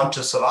 if we want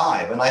to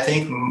survive. And I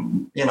think,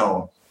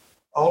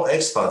 all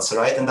expats,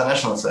 right,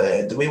 internationals,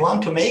 we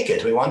want to make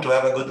it. We want to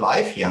have a good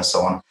life here and so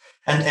on.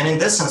 And in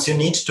this sense, you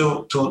need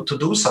to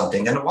do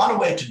something. And one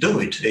way to do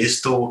it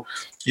is to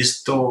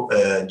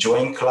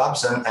join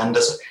clubs. And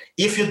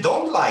if you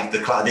don't like the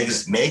club,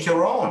 make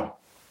your own.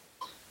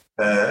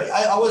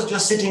 I was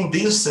just sitting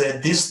these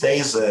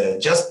days,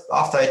 just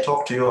after I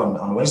talked to you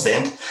on Wednesday,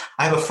 and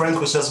I have a friend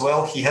who says,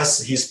 well,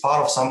 he's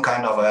part of some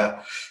kind of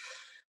a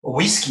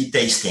whiskey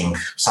tasting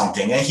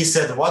something. And he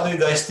said, what do you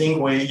guys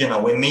think? We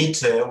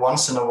meet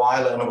once in a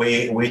while and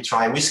we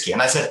try whiskey.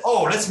 And I said,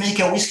 oh, let's make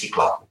a whiskey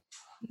club.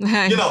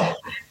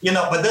 you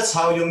know, but that's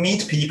how you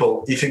meet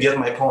people, if you get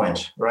my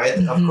point, right?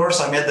 Mm-hmm. Of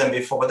course, I met them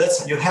before, but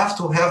you have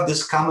to have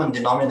this common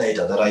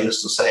denominator that I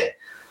used to say.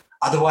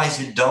 Otherwise,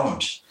 you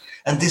don't.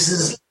 And this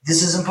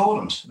is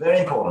important, very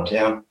important,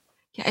 yeah.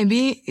 Yeah,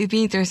 it'd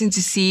be interesting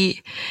to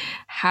see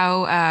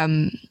how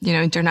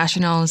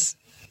internationals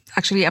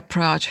actually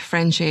approach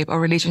friendship or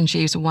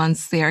relationships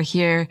once they are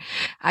here.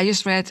 I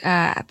just read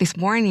this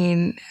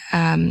morning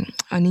on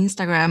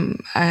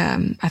Instagram,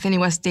 I think it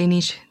was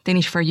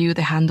Danish for you,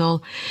 the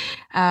handle,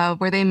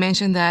 where they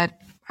mentioned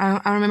that,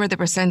 I don't remember the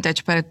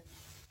percentage, but a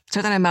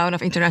certain amount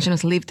of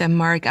internationals leave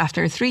Denmark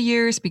after 3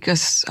 years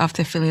because of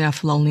the feeling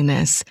of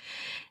loneliness.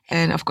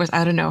 And of course,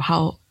 I don't know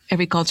how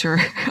every culture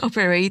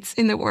operates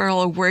in the world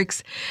or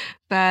works,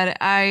 but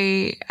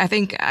I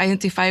think I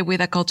identify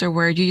with a culture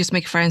where you just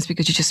make friends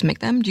because you just make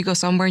them. You go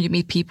somewhere, you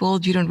meet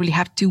people, you don't really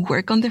have to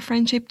work on the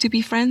friendship to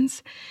be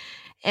friends.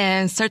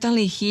 And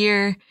certainly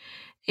here,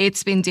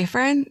 it's been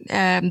different.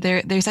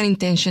 There's an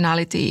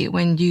intentionality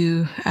when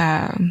you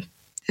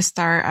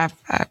start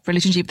a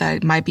relationship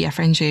that might be a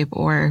friendship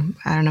or,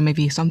 I don't know,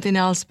 maybe something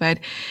else, but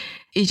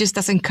it just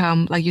doesn't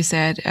come, like you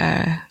said,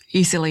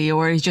 easily,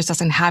 or it just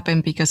doesn't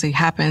happen because it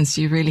happens.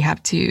 You really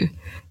have to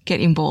get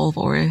involved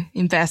or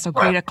invest or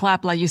create a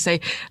club, like you say.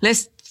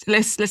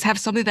 Let's have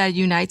something that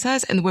unites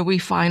us and where we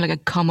find like a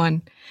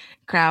common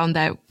ground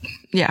that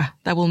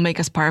will make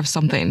us part of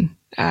something.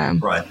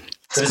 Right.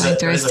 It's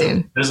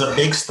interesting. There's a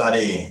big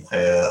study.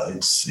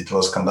 It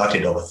was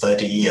conducted over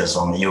 30 years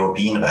on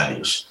European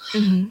values,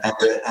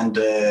 and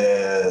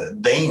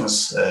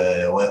Danes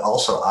were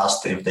also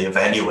asked if they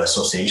value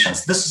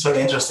associations. This is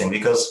very interesting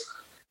because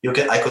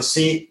I could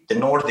see the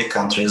Nordic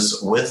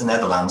countries with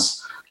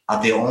Netherlands are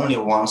the only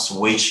ones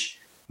which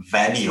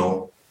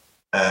value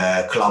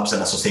clubs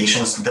and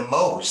associations the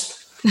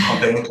most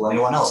compared to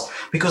anyone else,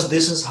 because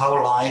this is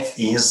how life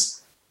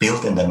is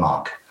built in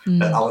Denmark.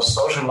 Our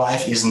social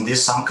life is in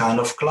this some kind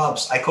of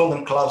clubs. I call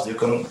them clubs. You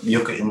can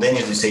in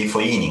Danish you say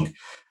forening.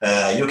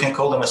 You can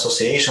call them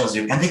associations,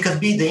 and they could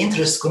be, the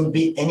interest could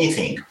be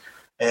anything.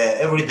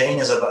 Every Dane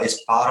is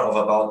part of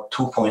about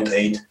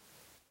 2.8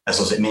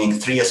 meaning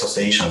 3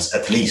 associations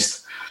at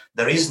least.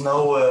 The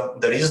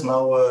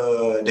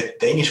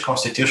Danish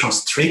constitution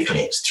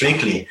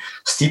strictly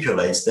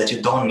stipulates that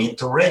you don't need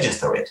to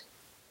register it.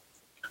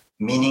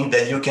 Meaning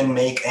that you can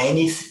make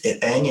any,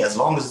 as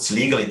long as it's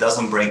legal, it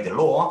doesn't break the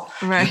law.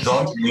 Right.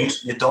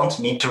 You don't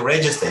need to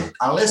register it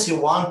unless you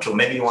want to.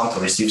 Maybe you want to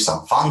receive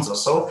some funds or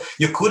so.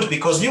 You could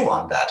because you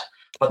want that.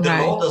 But the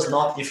law does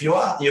not. If you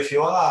are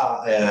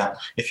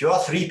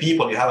 3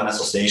 people, you have an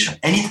association,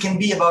 and it can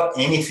be about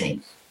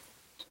anything.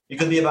 It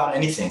could be about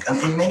anything,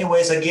 and in many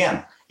ways,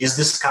 again, is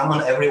this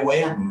common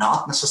everywhere?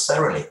 Not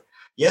necessarily.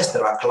 Yes,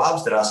 there are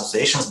clubs, there are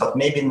associations, but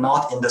maybe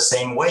not in the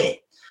same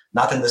way,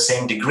 not in the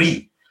same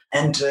degree.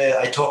 And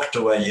I talked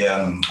to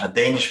a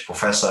Danish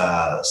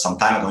professor some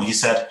time ago, and he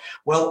said,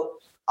 well,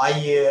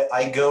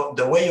 I go,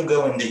 the way you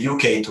go in the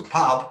UK to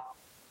pub,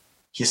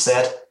 he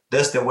said,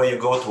 that's the way you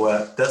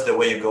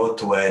go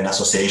to an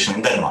association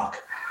in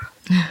Denmark.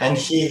 And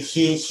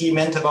he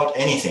meant about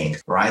anything,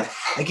 right?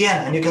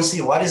 Again, and you can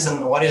see what is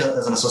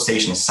an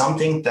association? It's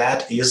something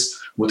that is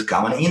with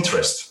common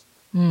interest.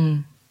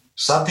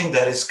 Something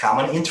that is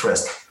common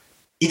interest.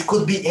 It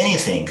could be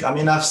anything. I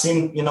mean, I've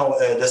seen,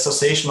 the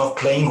association of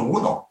playing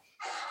Uno.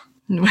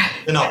 But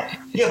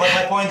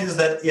my point is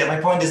that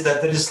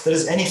there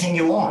is anything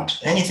you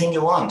want, and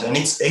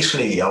it's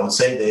actually, I would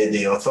say,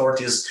 the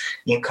authorities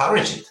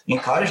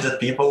encourage that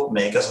people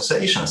make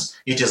associations.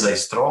 It is a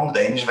strong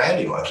Danish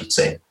value, I should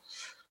say.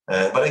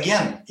 But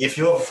again, if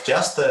you have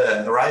just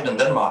arrived in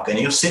Denmark and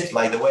you sit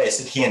like the way I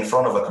sit here in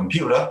front of a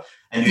computer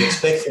and you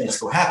expect things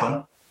to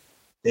happen,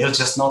 they'll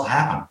just not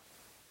happen.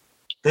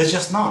 There's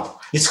just not.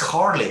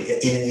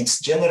 It's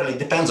generally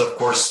depends, of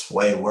course,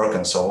 where you work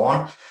and so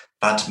on.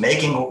 But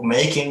making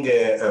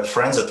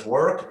friends at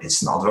work,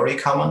 it's not very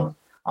common,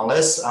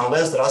 unless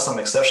there are some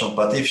exceptions.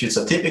 But if it's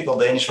a typical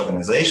Danish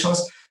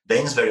organizations,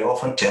 Danes very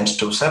often tend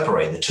to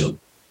separate the two.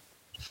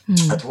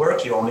 At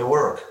work, you only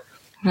work.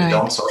 Right. You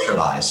don't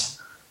socialize.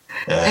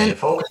 You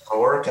focus on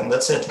work, and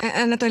that's it.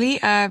 Anatolie,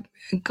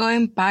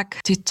 going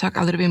back to talk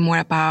a little bit more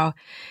about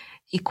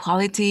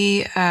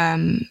equality,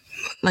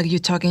 like you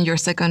talk in your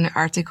second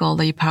article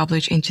that you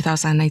published in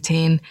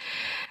 2019.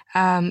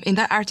 In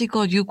that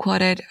article, you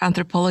quoted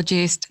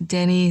anthropologist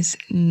Dennis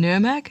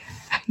Nørmark,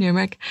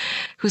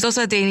 who's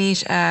also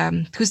Danish,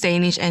 who's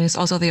Danish and is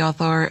also the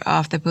author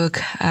of the book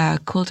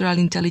Cultural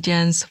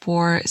Intelligence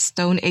for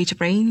Stone Age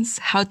Brains: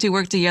 How to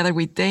Work Together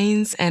with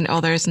Danes and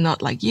Others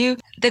Not Like You.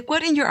 The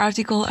quote in your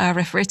article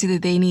refers to the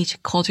Danish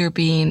culture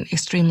being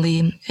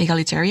extremely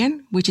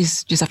egalitarian, which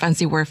is just a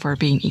fancy word for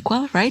being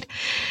equal, right?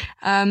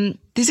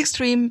 This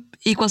extreme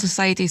equal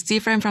society is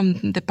different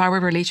from the power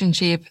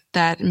relationship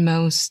that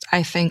most,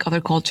 I think, other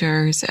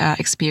cultures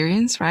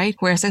experience, right?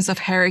 Where a sense of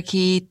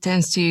hierarchy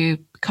tends to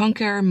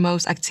conquer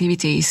most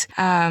activities.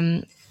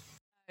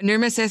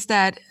 Nirma says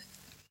that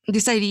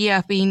this idea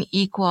of being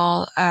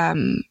equal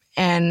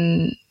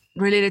and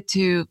related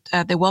to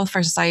the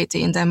welfare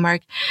society in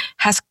Denmark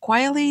has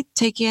quietly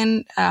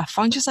taken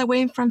functions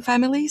away from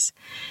families.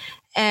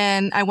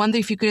 And I wonder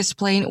if you could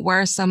explain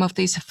where some of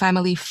these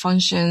family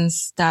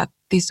functions that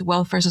this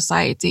welfare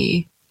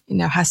society,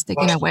 has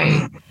taken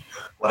away.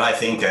 What I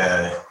think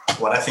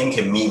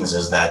it means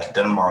is that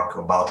Denmark,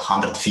 about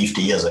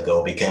 150 years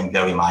ago, became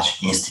very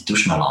much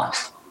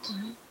institutionalized.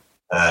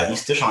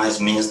 Institutionalized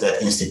means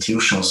that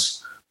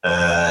institutions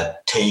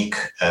take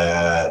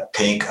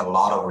a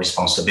lot of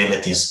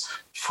responsibilities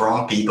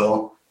from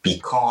people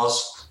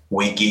because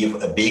we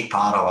give a big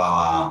part of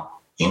our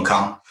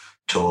income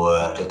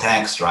to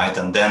tax, right?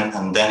 And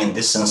then in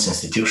this sense,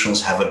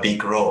 institutions have a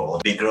big role.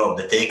 They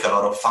take a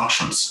lot of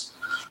functions.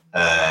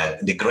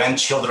 The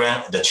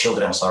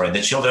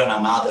children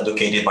are not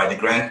educated by the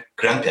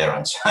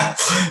grandparents,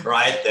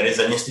 right? There is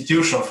an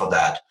institution for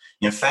that.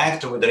 In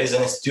fact, there are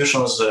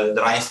institutions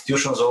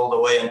all the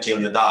way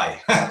until you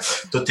die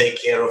to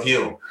take care of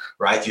you,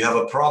 right? You have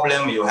a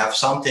problem, you have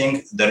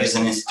something, there is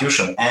an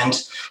institution. And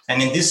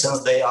in this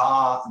sense, they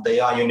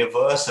are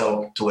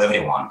universal to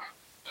everyone.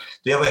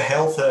 Do you have a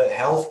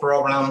health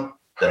problem?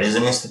 There is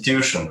an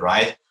institution,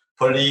 right?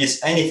 Police,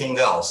 anything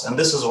else. And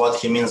this is what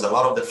he means. A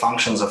lot of the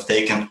functions have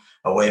taken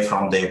away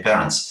from their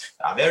parents.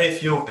 Very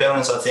few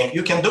parents, I think,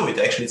 you can do it.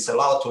 Actually, it's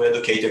allowed to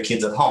educate your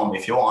kids at home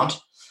if you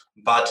want,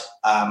 but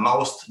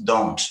most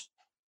don't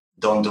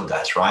do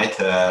that, right?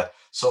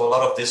 So a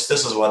lot of this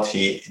is what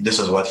he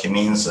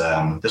means.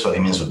 This is what he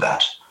means with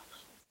that.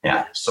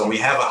 Yeah. So we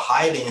have a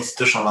highly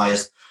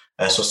institutionalized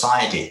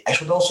society. I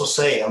should also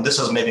say, and this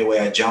is maybe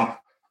where I jump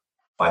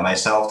by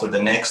myself to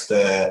the next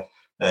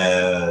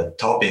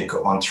topic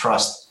on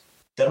trust.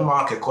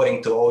 Denmark,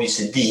 according to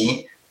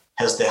OECD,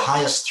 has the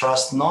highest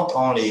trust not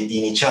only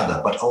in each other,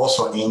 but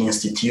also in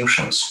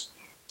institutions.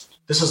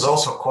 This is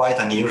also quite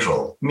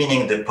unusual,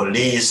 meaning the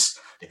police,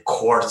 the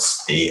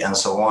courts, and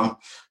so on.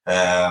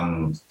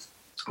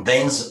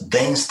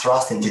 Danes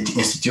trust in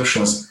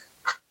institutions,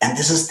 and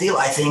this is still,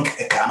 I think,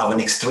 a kind of an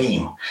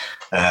extreme.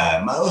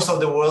 Most of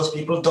the world's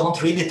people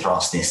don't really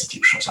trust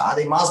institutions.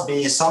 They must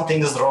be,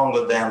 something is wrong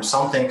with them,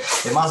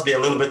 they must be a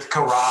little bit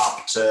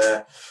corrupt,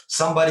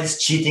 somebody's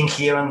cheating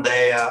here and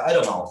there, I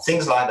don't know,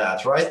 things like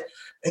that, right?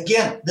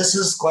 Again, this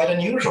is quite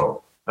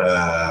unusual.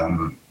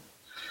 And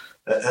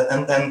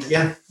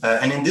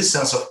in this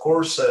sense, of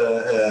course,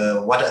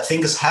 what I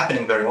think is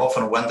happening very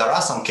often when there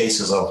are some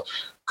cases of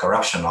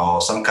corruption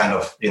or some kind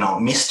of,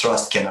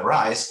 mistrust can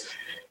arise,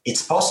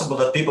 it's possible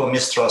that people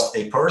mistrust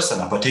a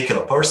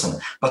particular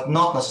person, but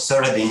not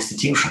necessarily the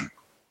institution.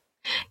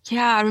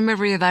 Yeah, I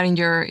remember reading that in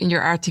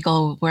your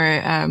article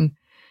where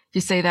you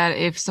say that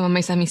if someone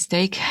makes a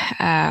mistake,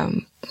 but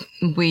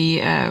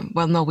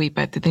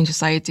the Danish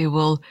society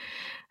will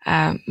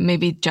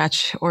maybe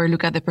judge or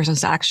look at the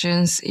person's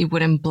actions. It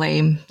wouldn't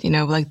blame,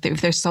 like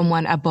if there's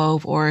someone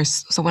above or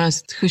someone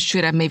else who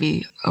should have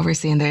maybe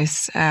overseen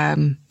this.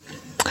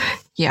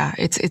 Yeah,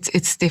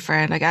 it's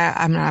different. Like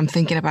I'm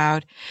thinking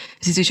about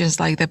institutions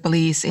like the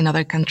police in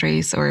other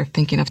countries, or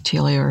thinking of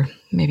Chile or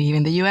maybe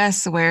even the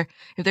US, where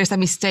if there's a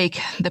mistake,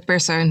 the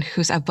person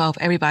who's above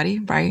everybody,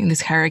 right, in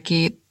this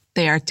hierarchy,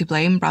 they are to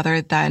blame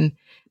rather than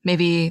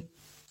maybe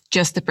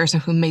just the person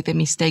who made the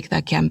mistake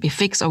that can be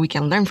fixed or we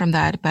can learn from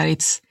that. But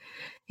it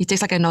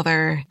takes like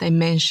another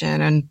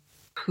dimension and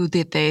who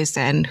did this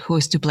and who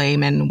is to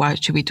blame and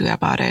what should we do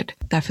about it.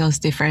 That feels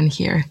different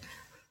here.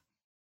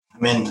 I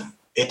mean,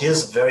 it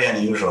is very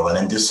unusual, and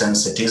in this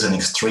sense, it is an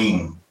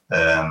extreme.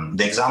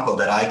 The example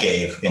that I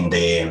gave and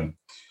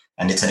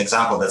it's an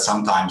example that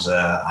sometimes,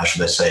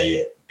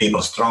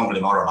 people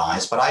strongly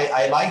moralize, but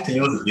I like to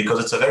use it because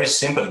it's a very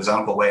simple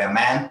example where a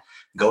man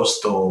goes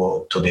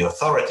to the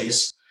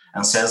authorities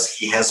and says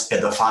he has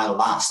pedophile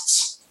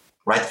lusts,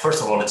 right?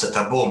 First of all, it's a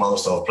taboo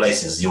most of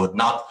places. You would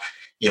not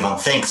even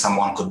think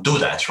someone could do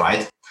that,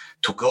 right?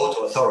 To go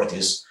to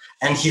authorities.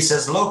 And he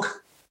says,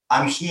 look,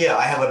 I'm here.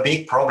 I have a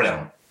big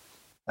problem.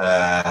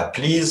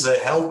 Please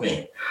help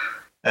me.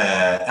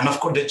 And of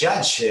course, the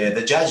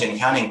judge in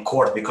Hanning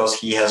court, because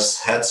he has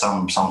had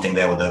something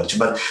there with the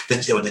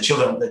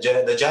children,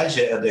 the judge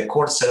at the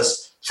court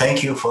says,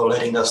 thank you for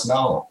letting us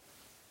know.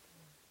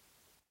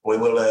 We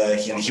will,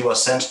 he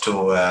was sent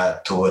to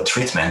a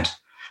treatment.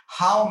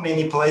 How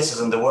many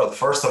places in the world,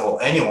 first of all,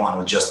 anyone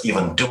would just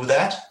even do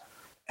that?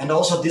 And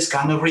also this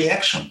kind of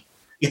reaction.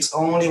 It's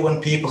only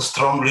when people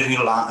strongly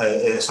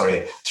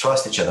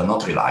trust each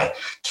other,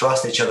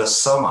 trust each other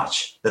so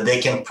much that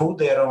they can put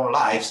their own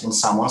lives in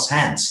someone's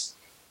hands.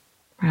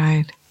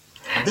 Right.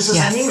 And this is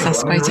unusual.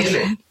 That's quite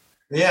different.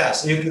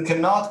 Yes, you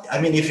cannot. I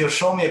mean, if you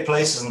show me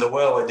places in the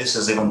world where this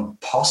is even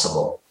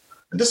possible,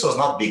 and this was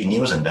not big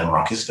news in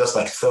Denmark. It's just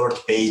like third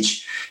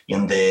page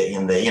in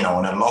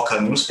a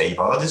local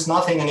newspaper. There's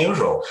nothing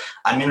unusual.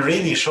 I mean,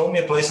 really, show me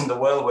a place in the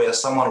world where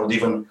someone would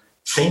even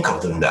think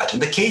of doing that.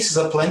 And the cases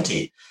are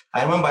plenty.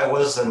 I remember I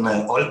was in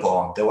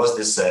Aalborg. There was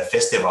this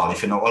festival,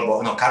 if you know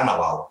Aalborg,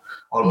 Carnival,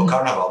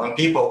 Carnival, and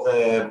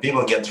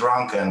people get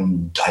drunk,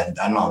 and I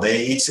don't know.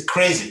 It's a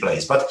crazy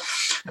place. But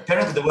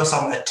apparently there were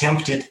some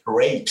attempted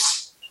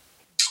rapes.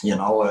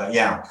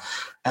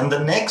 And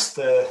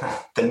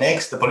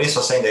the police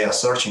were saying they are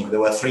searching. There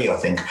were 3, I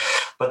think.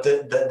 But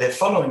the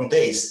following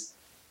days,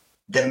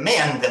 the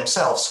men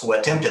themselves who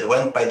attempted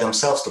went by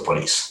themselves to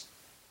police.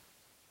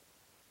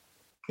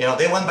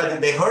 They went by.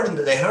 They heard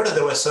that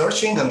they were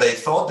searching, and they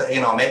thought that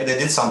maybe they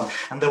did some,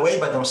 and they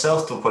went by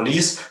themselves to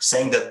police,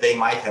 saying that they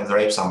might have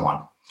raped someone.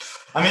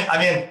 I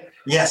mean,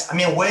 yes. I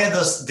mean, where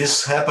does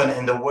this happen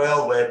in the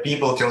world where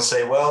people can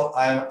say, "Well,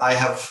 I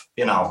have,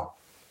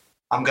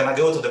 I'm gonna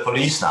go to the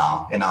police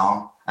now,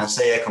 and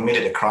say I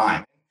committed a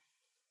crime."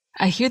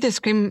 I hear the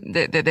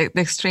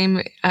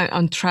extreme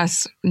on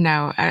trust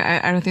now.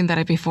 I don't think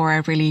that before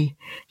I really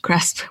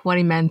grasped what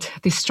it meant,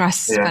 this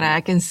trust, but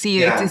I can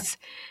see it.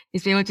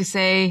 It's being able to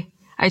say,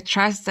 I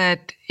trust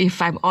that if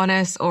I'm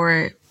honest,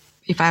 or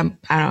if I don't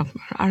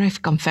know if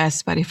I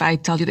confess, but if I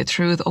tell you the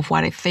truth of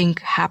what I think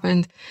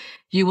happened,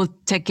 you will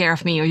take care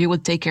of me, or you will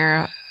take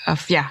care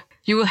of,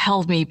 you will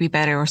help me be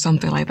better, or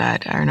something like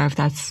that. I don't know if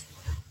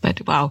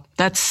but wow,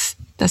 that's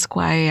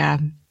quite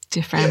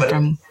different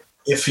from.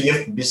 If we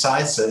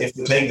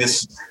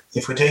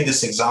take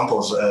these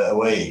examples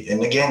away,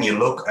 and again, you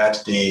look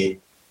at the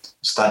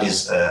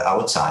studies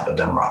outside of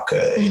Denmark.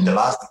 In the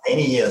last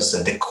many years,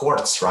 the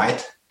courts,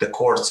 right? The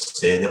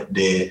courts,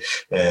 the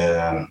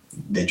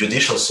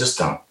judicial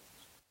system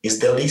is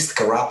the least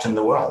corrupt in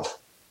the world.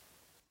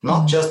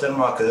 Not just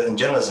Denmark in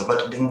general,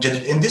 but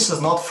and this is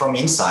not from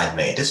inside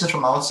made. This is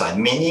from outside,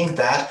 meaning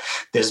that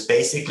there's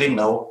basically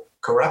no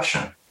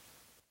corruption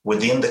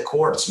within the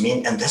courts.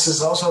 And this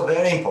is also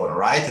very important,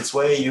 right? It's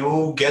where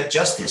you get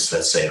justice,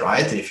 let's say,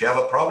 right? If you have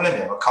a problem,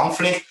 you have a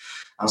conflict,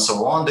 and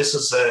so on. This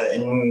is,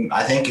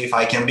 I think, if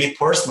I can be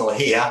personal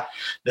here,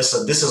 this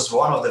is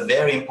one of the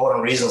very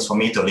important reasons for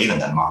me to live in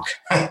Denmark,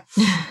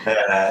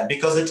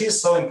 because it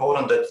is so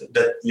important that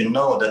that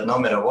no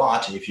matter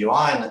what, if you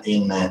are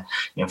in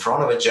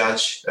front of a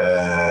judge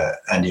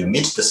and you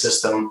meet the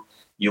system,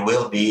 you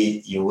will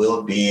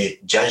be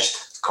judged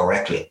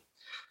correctly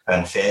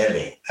and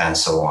fairly, and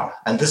so on.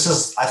 And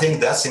I think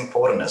that's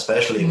important,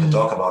 especially if we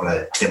talk about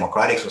a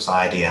democratic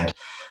society and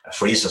a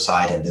free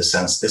society. In this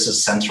sense, this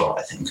is central.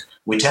 I think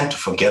we tend to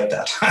forget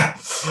that.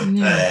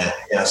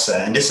 Yes,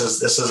 and this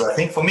is I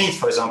think for me,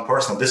 for example,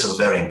 personally, this is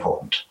very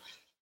important.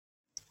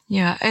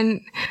 Yeah,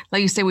 and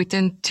like you say, we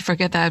tend to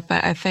forget that,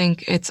 but I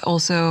think it's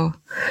also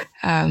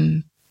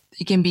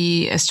it can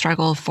be a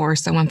struggle for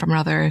someone from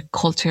another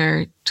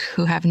culture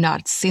who have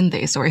not seen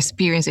this or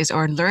experienced this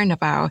or learned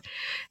about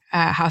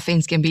how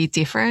things can be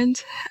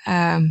different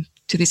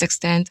to this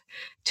extent,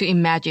 to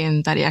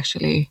imagine that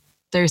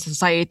there is a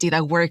society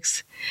that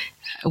works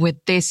with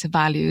these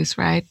values,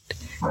 right?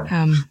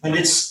 And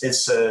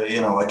it's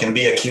I can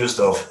be accused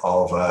of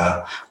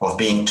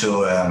being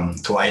too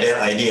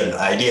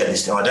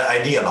idealist or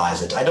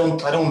idealize it. I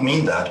don't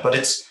mean that, but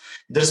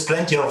there's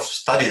plenty of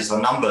studies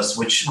or numbers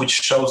which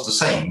shows the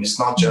same. It's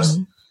not just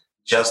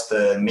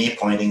me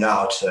pointing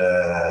out,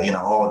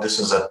 this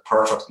is a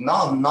perfect.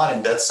 No, not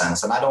in that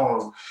sense. And I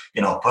don't,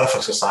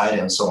 perfect society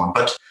and so on.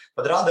 But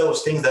there are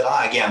those things that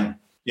are, again,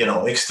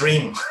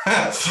 extreme.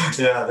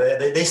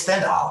 They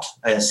stand out,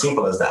 as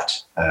simple as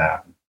that.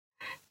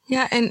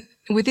 Yeah, and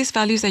with these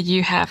values that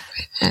you have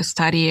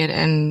studied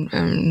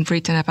and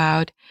written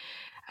about,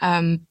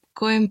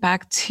 going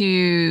back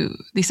to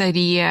this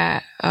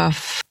idea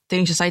of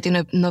Danish society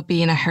not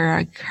being a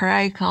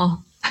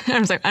hierarchical,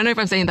 I'm sorry, I don't know if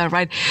I'm saying that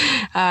right,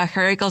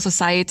 hierarchical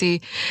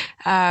society.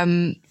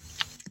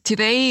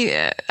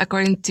 Today,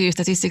 according to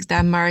Statistics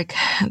Denmark,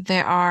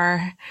 there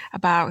are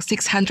about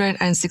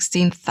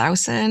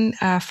 616,000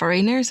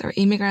 foreigners or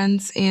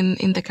immigrants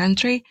in the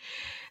country.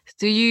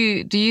 Do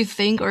you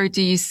think, or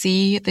do you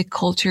see the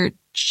culture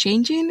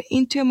changing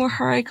into a more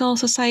hierarchical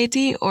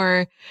society,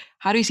 or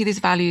how do you see these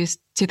values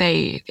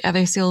today? Are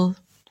they still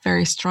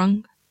very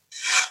strong?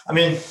 I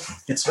mean,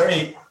 it's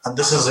very, and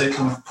this is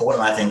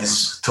important, I think,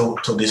 is to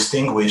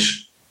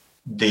distinguish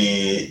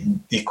the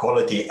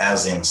equality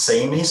as in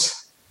sameness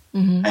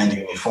and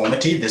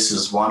uniformity. This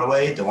is one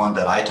way, the one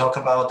that I talk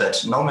about,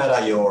 that no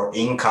matter your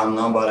income,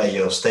 no matter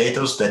your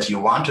status, that you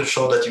want to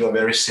show that you are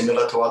very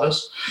similar to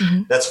others.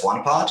 That's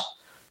one part.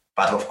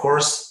 But of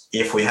course,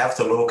 if we have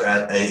to look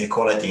at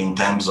equality in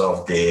terms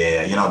of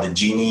the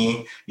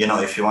Gini,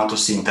 if you want to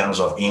see in terms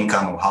of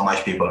income, how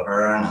much people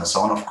earn and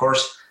so on, of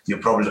course, you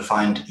probably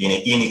find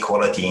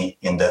inequality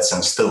in that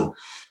sense too.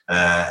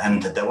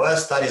 And there were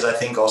studies, I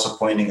think, also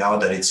pointing out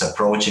that it's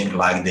approaching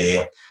like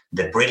the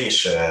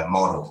British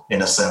model,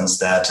 in a sense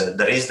that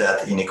there is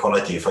that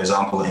inequality, for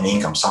example, in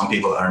income. Some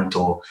people earn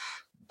too.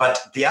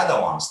 But the other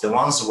ones, the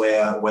ones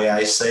where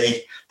I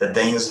say that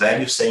Danes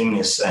value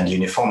sameness and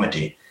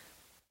uniformity,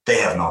 they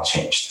have not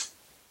changed.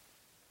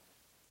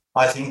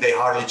 I think they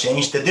hardly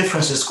changed. The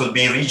differences could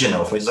be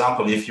regional. For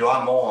example, if you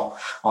are more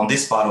on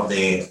this part of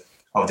the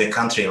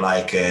country,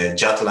 like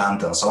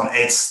Jutland and so on,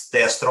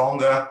 they're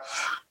stronger.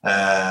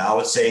 I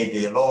would say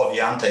the law of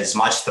Janta is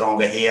much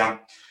stronger here.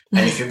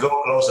 And if you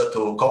go closer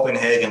to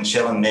Copenhagen,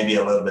 Sjælland, maybe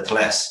a little bit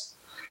less.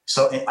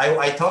 So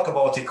I talk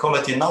about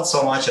equality, not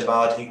so much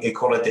about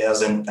equality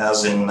as an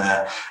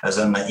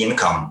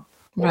income,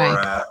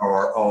 Right.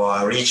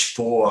 or rich,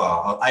 poor.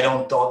 I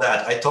don't talk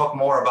that. I talk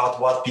more about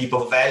what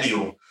people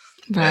value.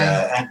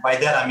 Right. And by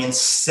that, I mean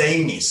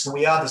sameness.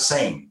 We are the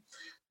same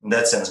in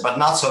that sense, but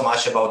not so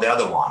much about the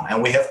other one.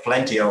 And we have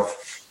plenty of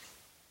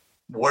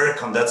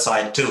work on that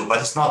side too, but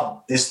it's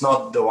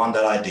not the one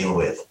that I deal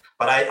with.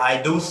 But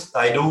I do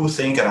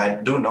think, and I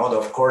do know that,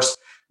 of course,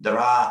 there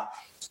are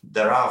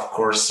of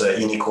course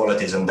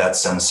inequalities in that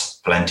sense,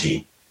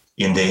 plenty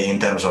in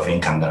terms of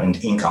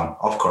income,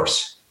 of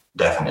course,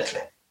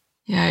 definitely.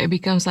 Yeah, it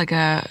becomes like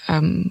a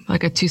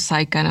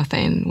two-side kind of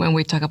thing when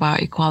we talk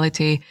about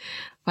equality.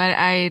 But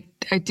I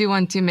do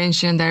want to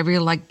mention that I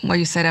really like what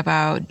you said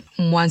about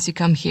once you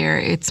come here,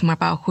 it's more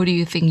about who do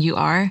you think you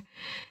are.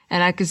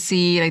 And I could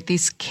see like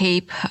this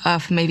cape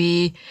of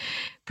maybe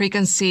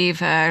preconceived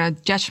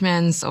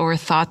judgments or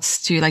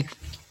thoughts to like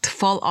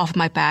fall off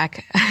my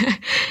back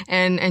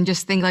and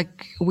just think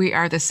like we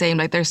are the same.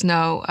 Like there's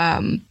no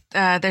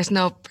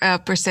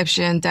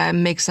perception that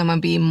makes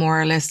someone be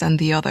more or less than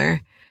the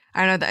other.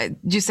 I don't know that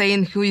you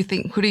saying who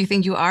do you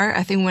think you are?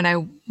 I think when I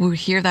would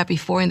hear that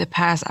before in the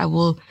past, I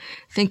will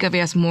think of it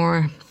as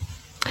more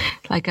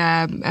like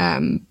a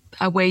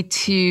way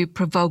to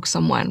provoke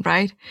someone,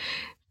 right?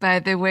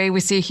 But the way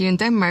we see it here in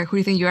Denmark, who do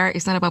you think you are?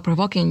 It's not about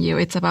provoking you.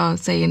 It's about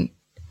saying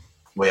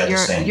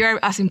you're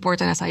as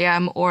important as I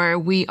am, or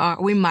we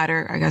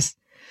matter, I guess,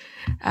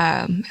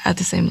 at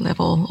the same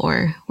level,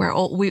 or we're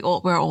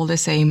all the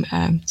same. So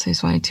I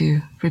just wanted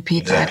to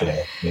repeat that.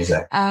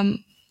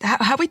 Exactly.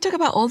 Have we talked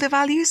about all the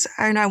values?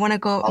 And I want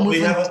to move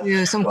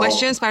into some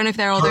questions, but I don't know if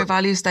there are other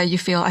values that you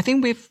feel. I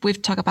think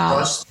we've talked about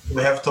trust.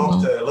 We have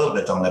talked a little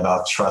bit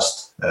about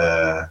trust,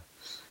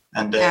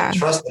 and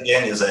trust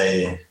again is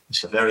a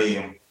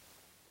very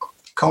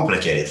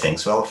complicated thing.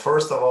 Well,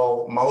 first of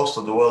all, most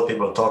of the world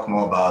people talk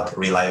more about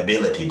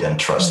reliability than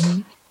trust,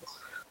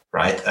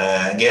 right?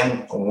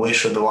 Again, we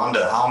should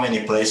wonder how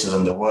many places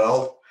in the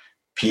world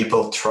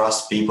people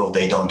trust people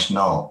they don't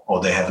know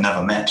or they have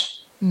never met.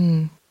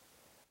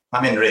 I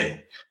mean,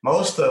 really,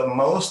 most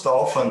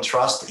often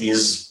trust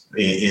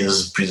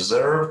is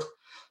preserved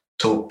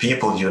to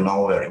people you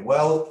know very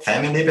well,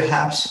 family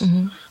perhaps,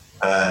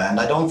 and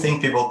I don't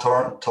think people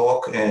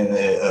talk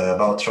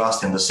about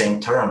trust in the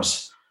same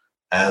terms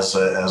as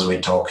we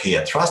talk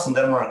here. Trust in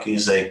Denmark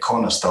is a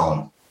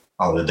cornerstone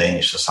of the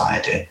Danish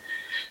society.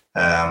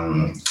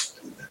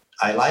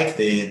 I like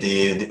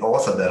the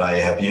author that I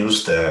have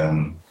used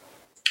in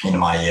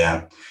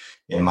my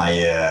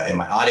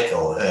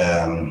article.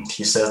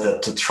 He says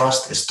that to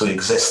trust is to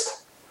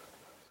exist,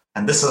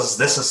 and this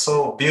is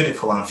so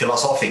beautiful and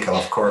philosophical,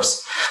 of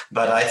course.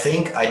 But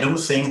I do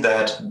think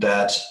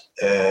that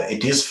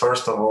it is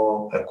first of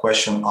all a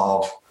question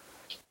of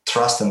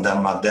trust in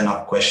Denmark, then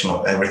a question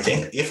of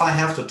everything. If I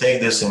have to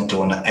take this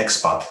into an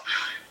expat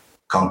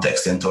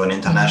context, into an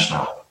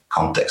international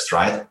context,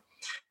 right?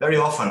 Very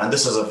often, and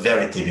this is a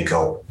very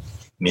typical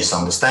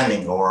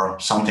misunderstanding or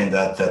something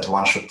that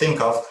one should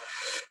think of.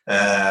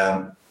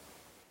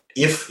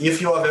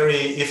 If you are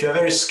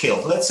very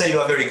skilled, let's say you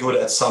are very good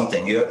at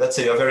something. Let's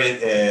say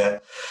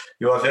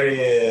you are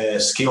very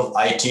skilled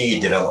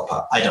IT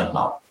developer. I don't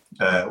know,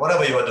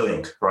 whatever you are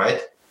doing, right?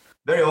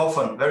 Very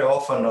often,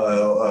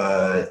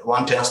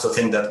 one tends to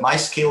think that my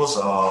skills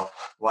or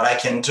what I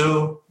can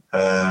do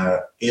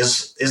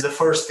is the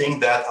first thing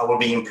that I will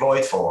be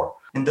employed for.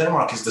 In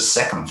Denmark, is the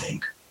second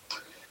thing.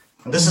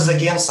 And this is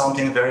again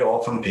something very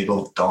often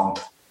people don't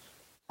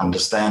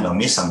understand or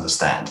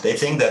misunderstand. They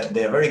think that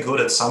they're very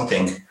good at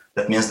something.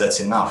 That means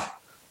that's enough.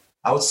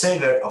 I would say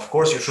that, of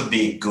course, you should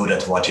be good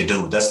at what you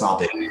do. That's not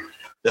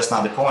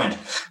the point.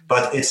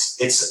 But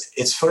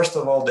it's first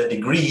of all the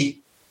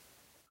degree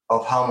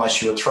of how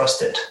much you're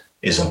trusted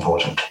is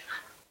important.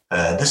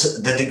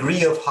 The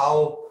degree of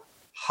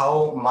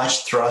how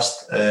much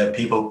trust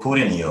people put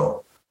in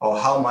you, or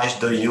how much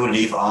do you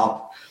live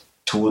up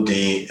to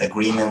the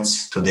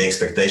agreements, to the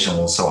expectations,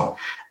 and so on.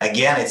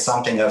 Again, it's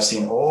something I've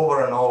seen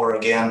over and over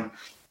again.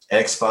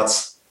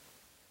 Expats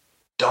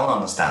don't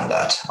understand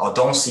that or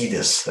don't see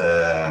this.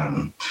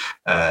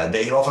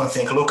 They often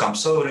think, look, I'm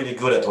so really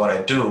good at what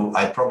I do,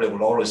 I probably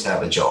will always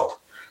have a job.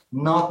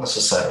 Not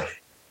necessarily.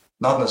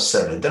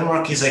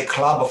 Denmark is a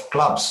club of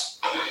clubs.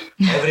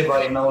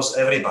 Everybody knows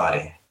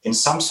everybody in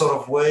some sort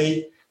of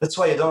way. That's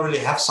why you don't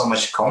really have so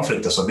much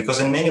conflict or so, because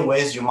in many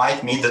ways you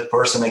might meet that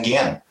person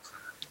again.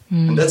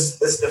 And that's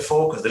the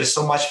focus. There is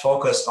so much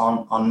focus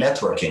on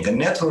networking.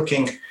 And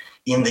networking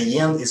in the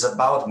end is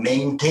about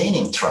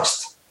maintaining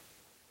trust.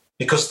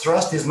 Because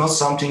trust is not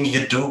something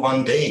you do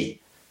one day.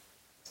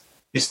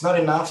 It's not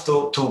enough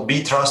to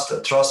be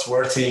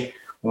trustworthy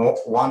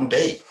one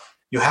day.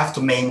 You have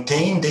to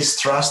maintain this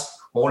trust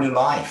all your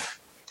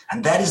life.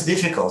 And that is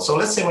difficult. So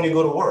let's say when you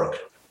go to work,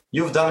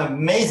 you've done an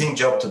amazing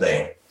job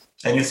today.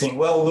 And you think,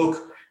 well,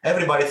 look,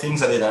 everybody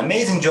thinks I did an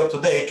amazing job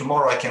today.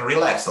 Tomorrow I can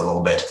relax a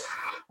little bit.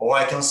 Or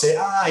I can say,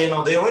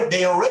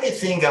 they already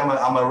think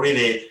I'm a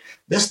really...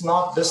 That's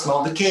not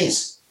the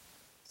case.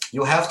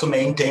 You have to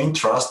maintain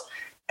trust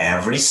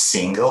every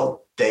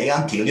single day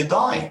until you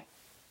die.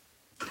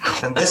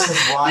 And this is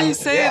why when you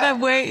say it that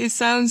way, it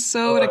sounds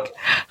so like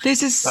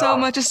this is so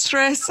much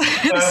stress.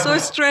 It's so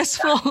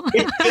stressful.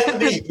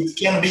 It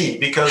can be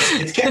because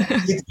it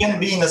can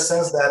be in a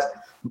sense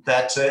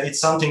that it's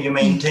something you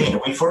maintain.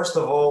 We first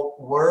of all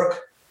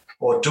work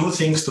or do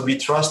things to be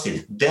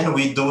trusted. Then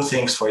we do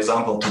things, for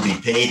example, to be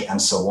paid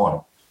and so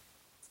on.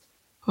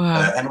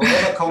 Wow. And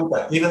whatever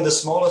contact, even the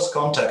smallest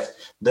contact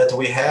that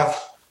we have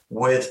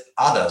with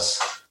others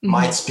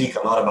might speak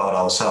a lot about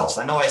ourselves.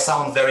 I know I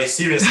sound very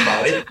serious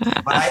about it,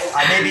 but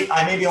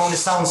I maybe only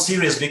sound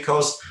serious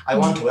because I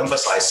want to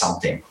emphasize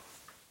something.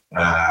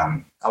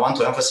 And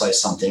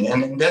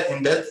in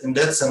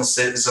that sense,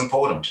 it is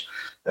important.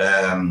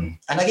 And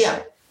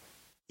again,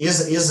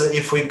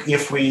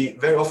 if we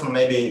very often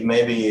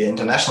maybe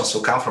internationals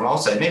who come from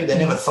outside, maybe they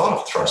never thought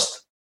of trust.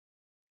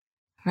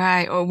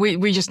 Right, or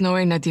we just know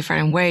it in a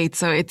different way,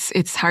 so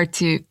it's hard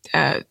to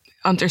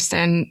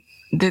understand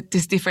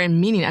this different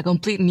meaning, a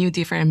complete new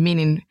different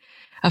meaning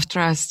of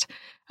trust.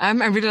 I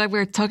really like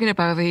we're talking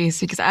about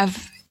this because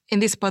in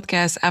this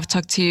podcast I've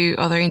talked to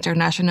other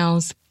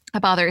internationals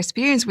about their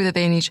experience with the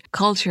Danish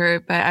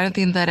culture, but I don't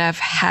think that I've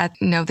had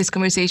this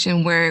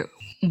conversation where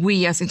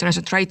we as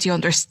international try to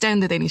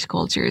understand the Danish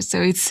culture.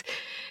 So it's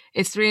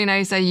really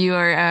nice that you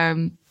are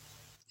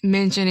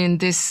mentioning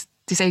this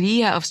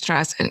idea of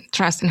trust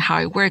and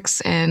how it works,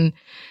 and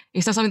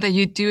it's not something that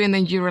you do and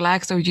then you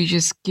relax or you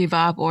just give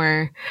up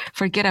or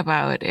forget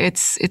about.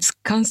 It's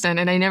constant,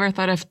 and I never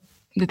thought of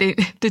the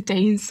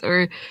Danes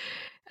or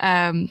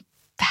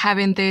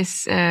having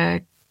this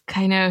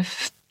kind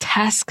of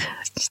task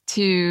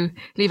to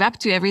live up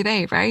to every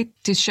day, right?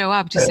 To show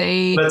up, to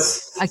say,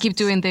 I keep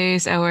doing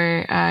this,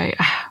 or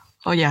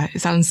it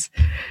sounds.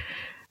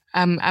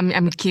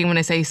 I'm kidding when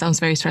I say it sounds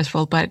very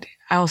stressful, but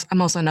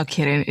I'm also not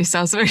kidding. It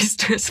sounds very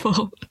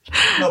stressful.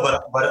 No,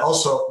 but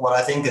also what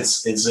I think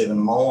it's even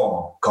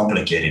more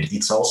complicated.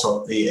 It's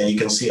also, you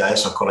can see, I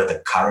also call it a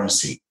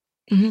currency.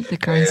 Mm-hmm, the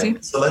currency.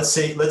 So let's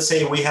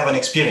say we have an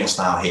experience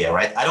now here,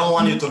 right? I don't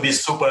want you to be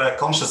super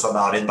conscious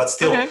about it, but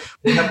still, okay.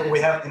 we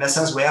have in a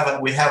sense we have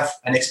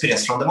an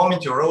experience from the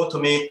moment you wrote to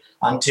me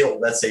until,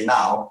 let's say,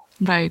 now.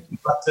 Right.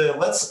 But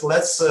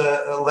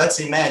let's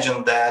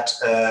imagine that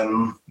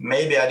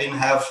maybe I didn't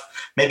have,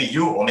 maybe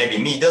you or maybe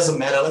me, doesn't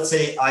matter. Let's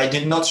say I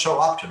did not show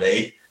up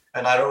today,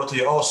 and I wrote to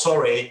you, oh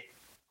sorry,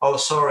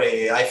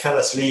 I fell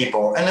asleep,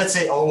 and let's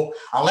say,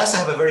 unless I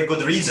have a very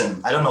good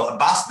reason, I don't know, a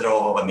bus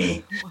drove over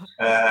me.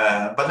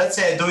 But let's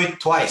say I do it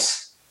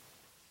twice.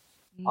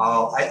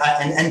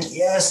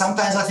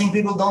 Sometimes I think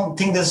people don't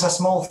think these are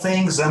small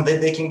things and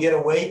they can get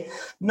away.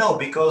 No,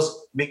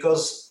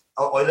 because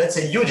or let's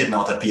say you did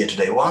not appear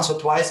today once or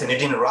twice and you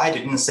didn't write,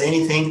 you didn't say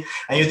anything,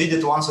 and you did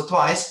it once or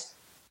twice.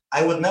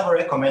 I would never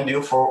recommend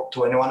you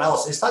to anyone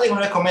else. It's not even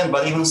recommend,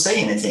 but even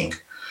say anything,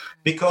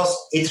 because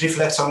it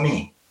reflects on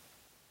me.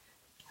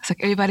 It's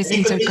like everybody's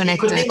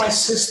interconnected. It could be my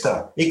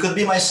sister. It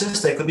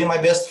could be my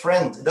best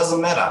friend. It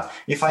doesn't matter.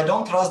 If I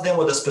don't trust them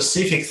with a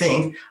specific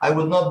thing, I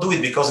would not do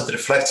it because it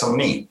reflects on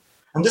me.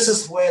 And this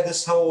is where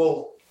this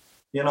whole,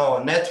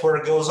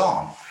 network goes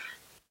on,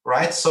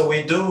 right? So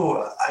we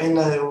do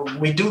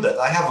that.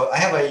 I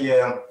have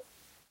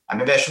a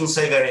maybe I shouldn't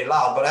say very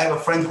loud, but I have a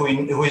friend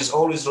who is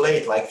always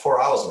late, like 4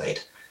 hours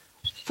late.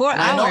 4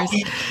 hours?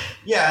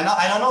 And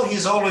I know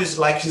he's always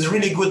he's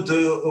really good,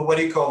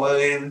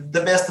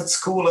 the best at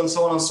school and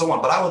so on and so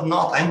on. But I would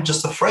not. I'm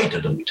just afraid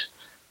to do it.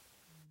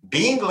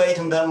 Being late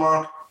in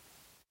Denmark,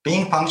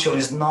 being punctual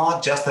is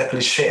not just a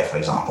cliche, for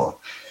example.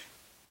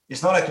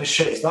 It's not a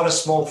cliche. It's not a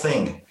small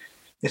thing.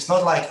 It's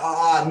not like,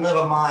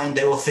 never mind,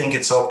 they will think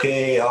it's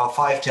okay,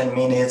 5-10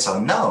 minutes, or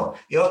no.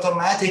 You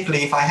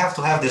automatically, if I have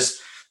to have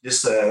this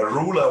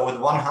ruler with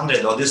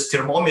 100 or this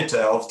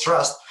thermometer of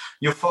trust,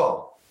 you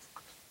fall.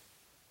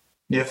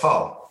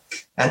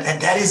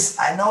 And that is,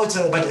 I know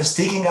but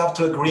sticking up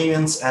to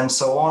agreements and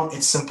so on,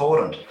 it's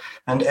important.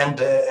 And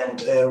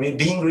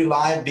being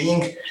reliable,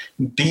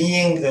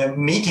 being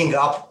meeting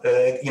up,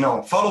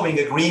 following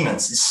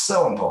agreements is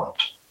so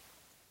important.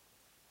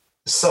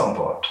 It's so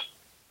important.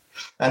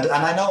 And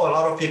I know a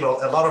lot of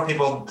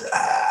people,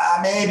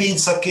 maybe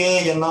it's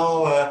okay,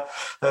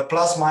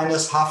 plus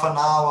minus half an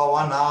hour,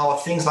 1 hour,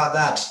 things like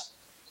that.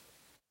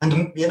 And,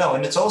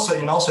 and it's also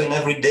in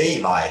everyday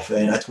life,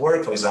 at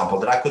work, for example,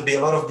 there could be a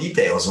lot of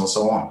details and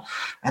so on.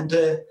 And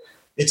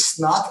it's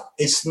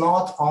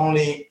not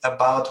only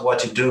about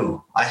what you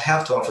do. I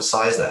have to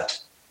emphasize that.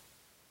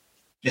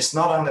 It's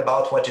not only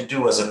about what you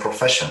do as a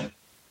profession.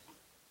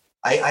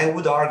 I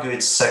would argue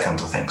it's second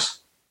to things.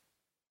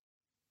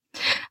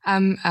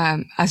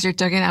 As you're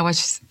talking, I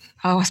was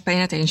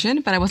paying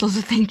attention, but I was also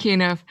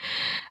thinking of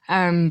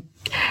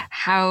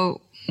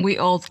how we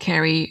all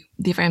carry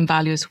different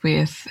values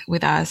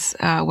with us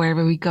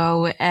wherever we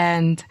go.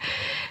 And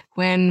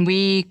when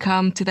we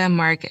come to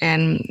Denmark,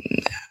 and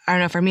I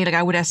don't know, for me,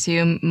 I would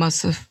assume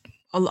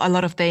a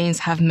lot of Danes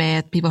have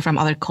met people from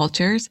other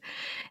cultures,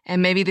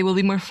 and maybe they will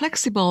be more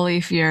flexible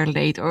if you're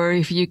late or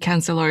if you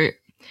cancel, or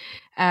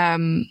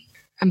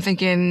I'm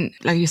thinking,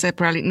 like you said,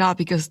 probably not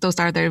because those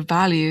are their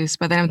values.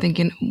 But then I'm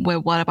thinking,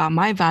 well, what about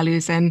my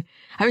values? And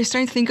I was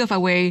trying to think of a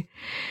way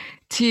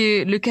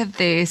to look at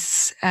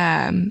this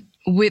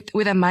with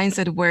a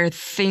mindset where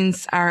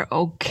things are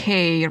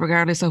okay,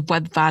 regardless of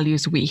what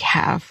values we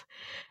have.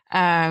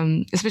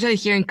 Especially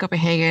here in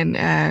Copenhagen,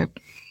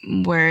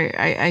 where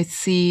I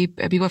see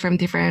people from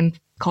different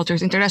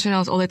cultures,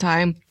 internationals all the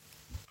time.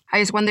 I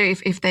just wonder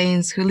if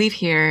Danes who live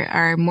here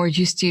are more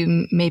used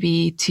to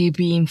maybe to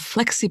being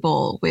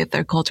flexible with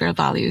their cultural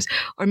values,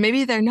 or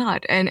maybe they're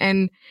not.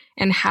 And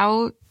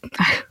how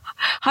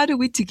how do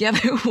we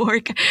together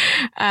work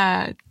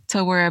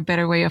toward a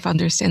better way of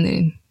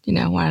understanding,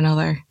 one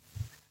another?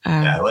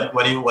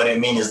 What do you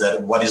mean is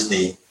that what is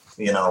the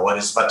what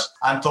is? But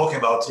I'm talking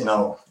about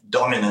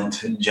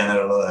dominant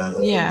general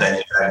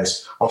Danish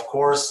values. Of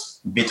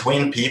course,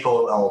 between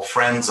people or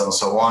friends and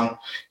so on,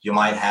 you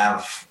might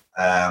have.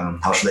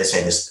 How should I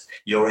say this?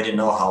 You already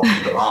know how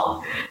people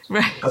are,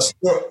 right? But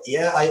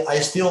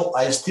still,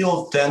 I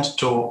still tend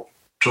to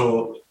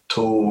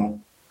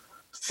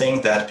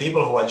think that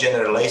people who are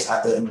generally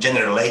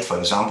late, for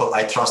example,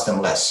 I trust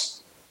them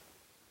less.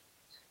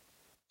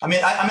 I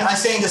mean, I'm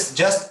saying this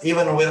just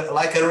even with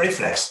like a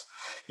reflex.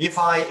 If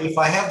I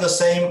have the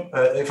same,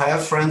 if I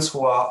have friends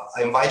who are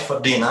I invite for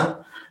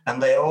dinner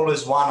and they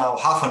always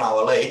half an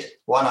hour late,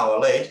 1 hour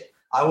late,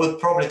 I would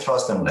probably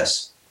trust them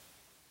less.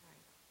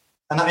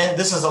 And I mean,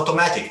 this is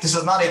automatic. This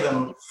is not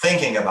even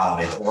thinking about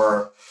it,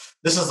 or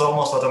this is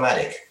almost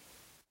automatic.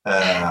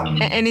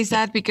 And is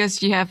that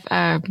because you have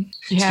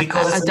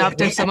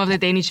adopted some of the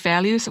Danish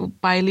values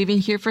by living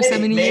here for so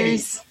many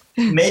years?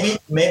 maybe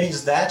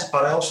it's that,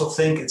 but I also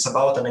think it's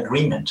about an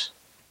agreement.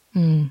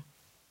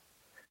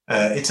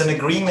 It's an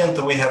agreement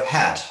that we have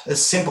had.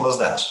 As simple as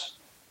that.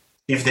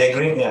 If they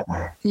agree,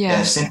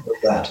 as simple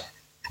as that.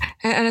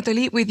 And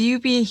Anatolie, with you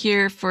being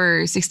here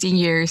for 16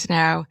 years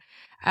now,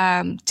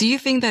 do you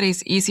think that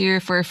it's easier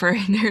for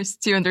foreigners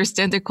to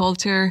understand the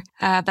culture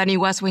than it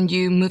was when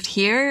you moved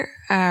here?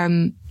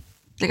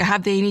 Like,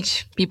 have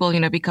Danish people,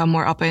 become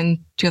more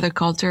open to other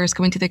cultures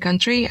coming to the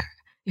country?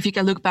 If you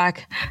can look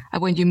back at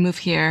when you moved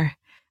here,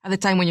 at the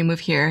time when you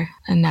moved here,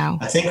 and now.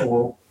 I think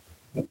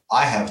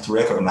I have to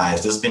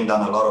recognize there's been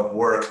done a lot of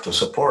work to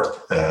support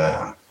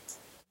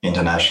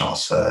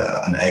internationals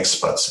and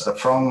expats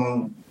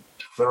from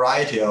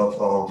variety of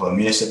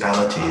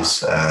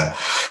municipalities,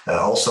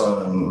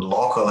 also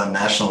local and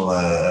national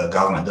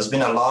government. There's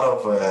been a lot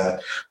of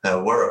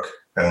work.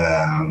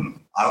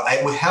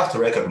 We have to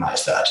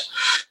recognize that.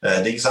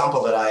 The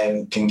example that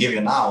I can give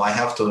you now, I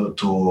have to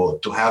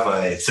have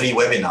 3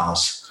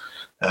 webinars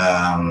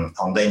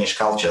on Danish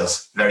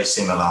cultures, very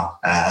similar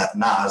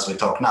now as we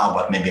talk now,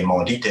 but maybe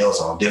more details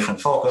or different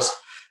focus.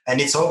 And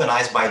it's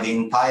organized by the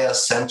entire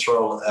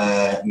central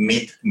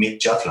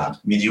Mid-Jutland,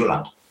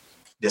 Mid-Jylland.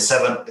 The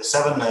seven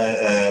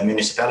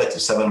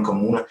municipalities, 7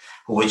 communes,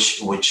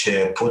 which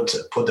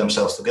put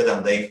themselves together,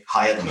 and they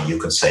hired me, you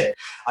could say.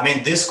 I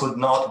mean, this could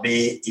not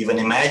be even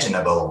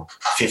imaginable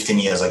 15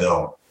 years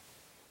ago,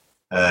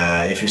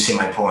 if you see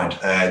my point.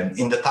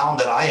 In the town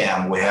that I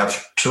am, we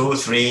have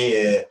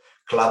 2-3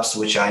 clubs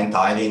which are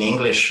entirely in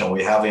English, and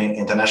we have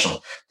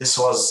international. This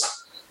was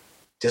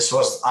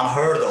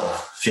unheard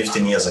of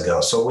 15 years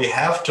ago. So we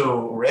have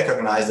to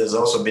recognize there's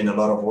also been a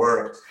lot of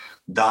work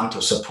done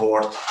to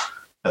support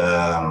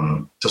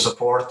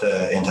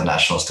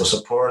internationals, to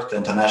support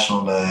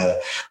international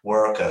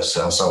workers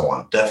and so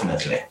on.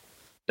 Definitely.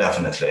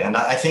 And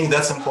I think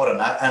that's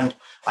important. And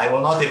I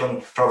will not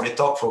even probably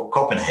talk for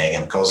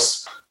Copenhagen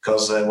because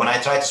when I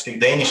try to speak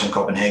Danish in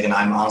Copenhagen,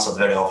 I'm answered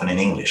very often in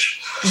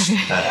English.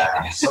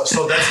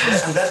 So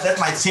that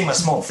might seem a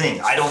small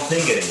thing. I don't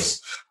think it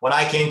is. When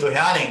I came to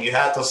Herning, you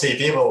had to see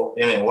people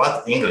in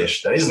what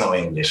English? There is no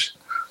English.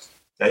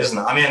 There is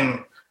no. I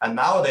mean, and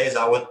nowadays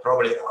I would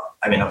probably.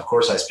 I mean, of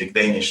course, I speak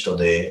Danish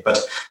today,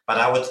 but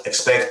I would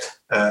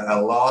expect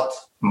a lot.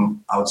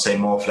 I would say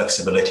more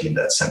flexibility in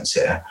that sense.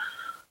 Yeah.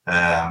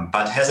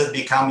 But has it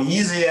become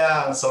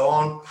easier and so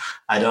on?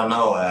 I don't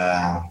know.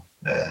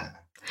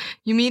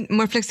 You mean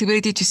more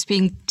flexibility to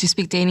speak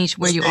Danish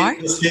where you are?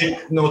 To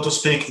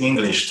speak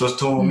English,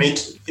 to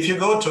meet. If you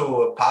go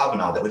to a pub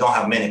now, we don't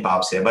have many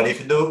pubs here, but if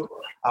you do,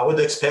 I would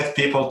expect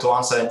people to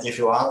answer. If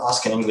you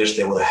ask in English,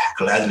 they will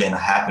gladly and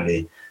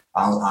happily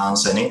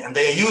answer, and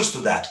they are used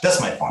to that. That's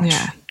my point.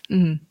 Yeah.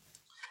 Mm-hmm.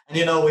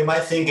 And we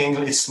might think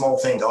English is a small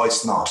thing. Oh,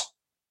 it's not.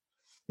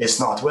 It's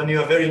not. When you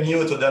are very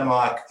new to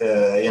Denmark,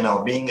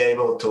 being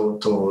able to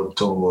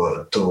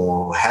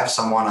have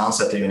someone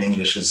answer to you in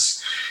English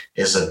is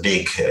a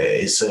big.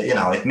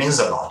 It means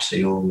a lot.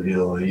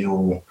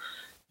 You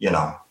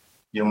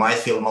might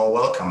feel more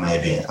welcome,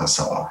 maybe, and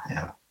so on.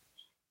 Yeah.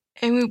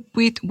 And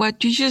with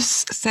what you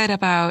just said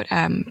about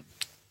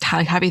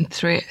having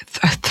 3.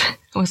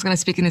 I was going to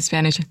speak in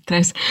Spanish.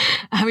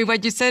 I mean,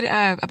 what you said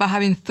about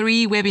having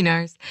 3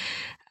 webinars,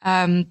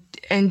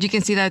 and you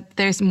can see that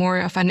there's more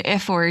of an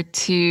effort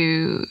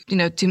to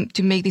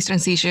make this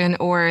transition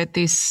or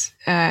this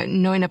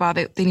knowing about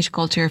the Danish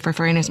culture for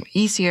foreigners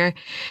easier.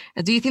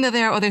 Do you think that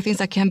there are other things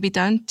that can be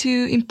done to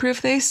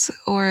improve this,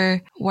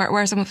 or what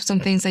are some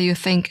things that you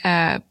think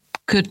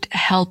could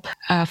help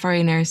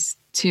foreigners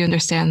to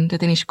understand the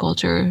Danish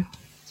culture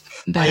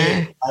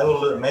better? I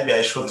will maybe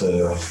I should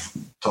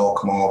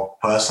talk more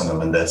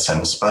personal in that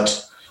sense,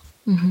 but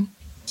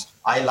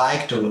I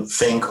like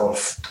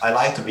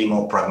to be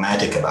more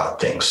pragmatic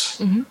about things.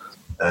 In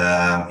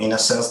a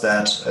sense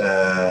that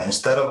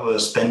instead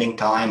of spending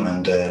time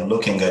and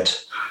looking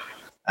at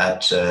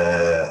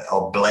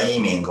or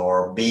blaming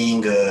or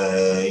being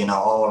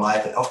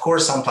of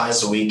course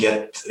sometimes we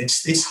get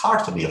it's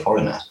hard to be a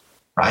foreigner,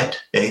 right?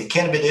 It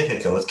can be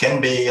difficult, it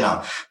can be,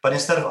 but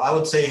instead of, I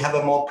would say, have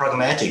a more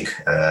pragmatic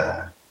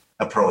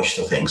approach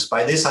to things.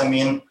 By this I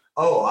mean,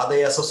 are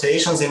there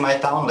associations in my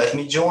town? Let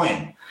me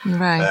join.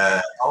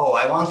 Right.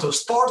 I want to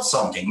start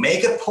something,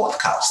 make a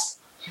podcast.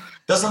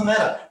 Doesn't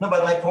matter. No,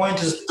 but my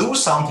point is, do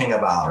something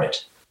about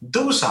it.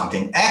 Do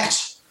something.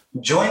 Act.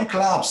 Join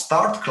clubs.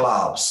 Start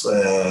clubs.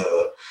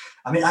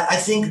 I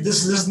think there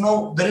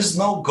is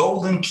no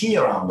golden key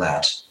around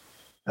that.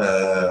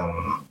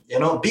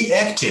 Be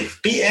active.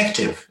 Be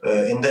active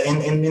in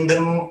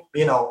the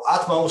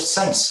utmost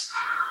sense.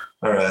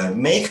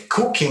 Make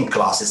cooking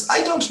classes.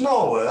 I don't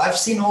know. I've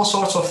seen all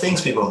sorts of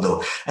things people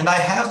do. And I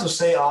have to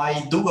say,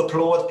 I do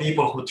applaud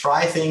people who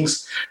try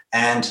things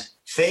and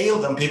fail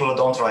than people who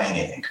don't try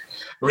anything.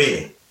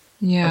 Really.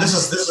 Yeah. This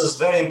is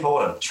very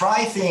important.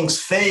 Try things,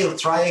 fail,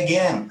 try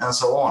again, and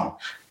so on.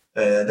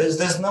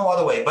 There's no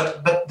other way.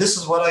 But this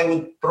is what I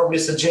would probably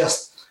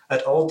suggest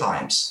at all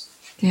times.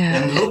 Yeah.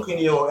 And look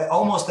in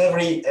almost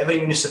every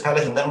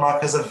municipality in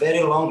Denmark has a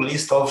very long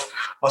list of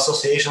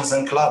associations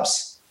and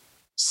clubs.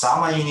 Some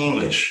are in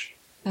English.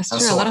 That's true.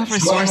 So a lot of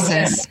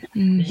resources.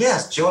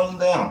 Yes, join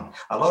them.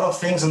 A lot of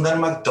things in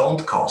Denmark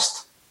don't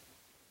cost.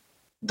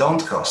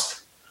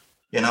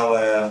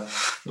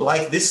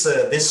 Like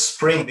this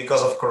spring,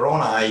 because of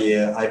Corona,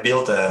 I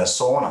built a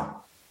sauna.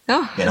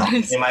 Oh,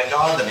 nice. In my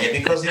garden,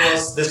 because it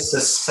was this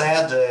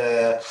sad,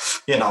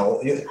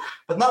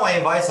 But now I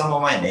invite some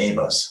of my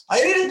neighbors.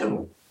 I really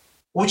do,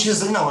 which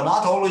is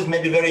not always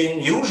maybe very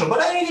unusual, but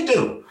I really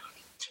do.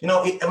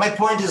 My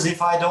point is,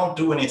 if I don't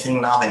do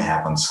anything, nothing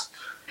happens.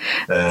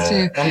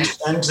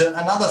 And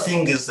another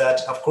thing is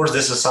that, of course,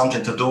 this is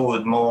something to do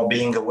with more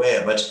being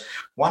aware. But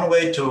one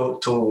way to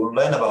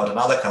learn about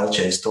another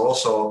culture is to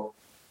also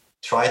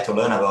try to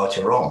learn about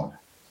your own.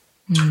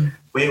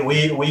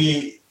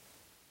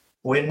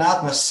 We're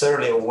not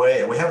necessarily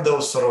aware. We have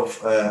those sort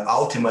of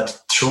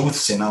ultimate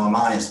truths in our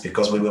minds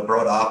because we were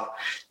brought up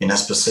in a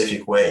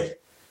specific way.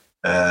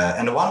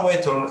 And one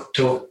way to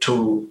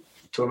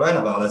learn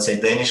about, let's say,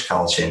 Danish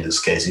culture in this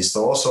case, is to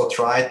also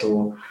try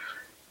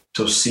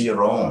to see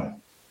your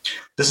own.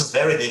 This is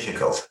very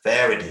difficult,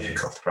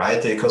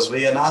 right? Because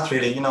we are not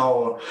really,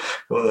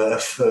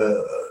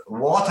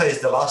 water is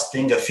the last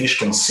thing a fish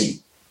can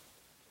see,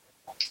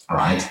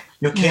 right?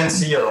 You can't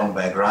see your own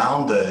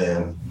background.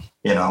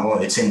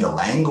 It's in the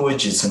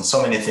language, it's in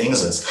so many things.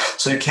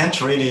 So you can't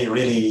really,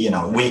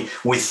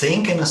 we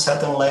think in a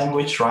certain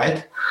language,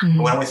 right?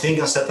 Mm-hmm. When we think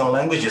in a certain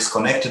language, it's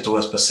connected to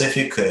a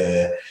specific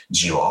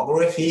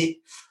geography,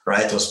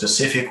 right? To a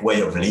specific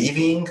way of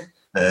living,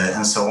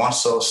 and so on.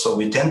 So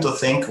we tend to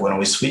think when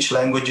we switch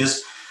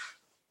languages,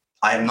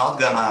 I'm not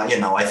gonna,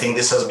 I think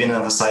this has been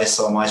emphasized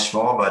so much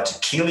more, but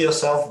kill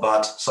yourself.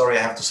 But sorry,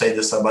 I have to say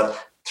this, but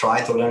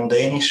try to learn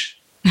Danish.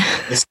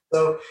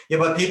 So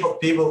but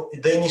people,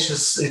 Danish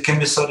it can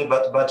be sorry,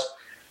 but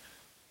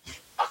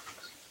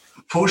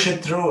push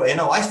it through.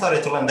 I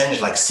started to learn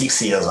Danish like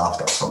 6 years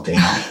after something.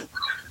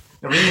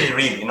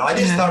 Really. I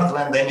didn't start to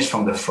learn Danish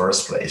from the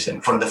first place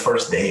and from the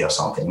first day or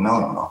something.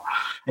 No.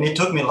 And it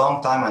took me a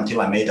long time until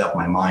I made up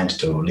my mind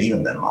to live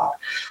in Denmark.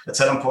 At a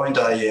certain point,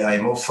 I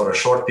moved for a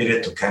short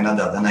period to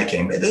Canada. Then I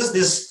came. There's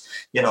this,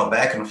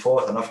 back and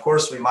forth. And of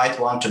course, we might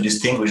want to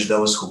distinguish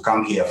those who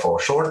come here for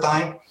a short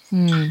time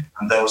and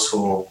those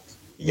who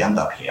end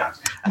up here.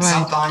 And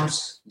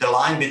sometimes the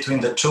line between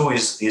the two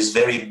is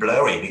very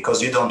blurry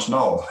because you don't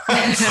know.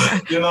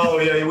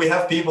 We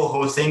have people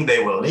who think they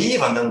will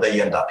leave and then they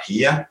end up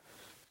here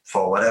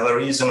for whatever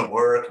reason,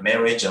 work,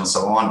 marriage, and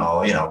so on,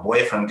 or,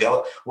 boyfriend,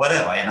 girl,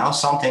 whatever,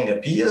 something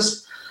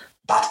appears.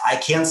 But I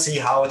can't see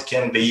how it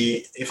can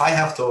be. If I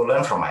have to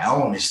learn from my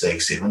own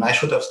mistakes, even I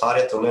should have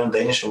started to learn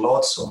Danish a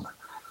lot sooner.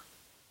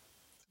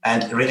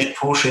 And really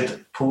push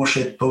it,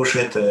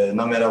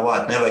 no matter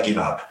what. Never give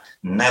up.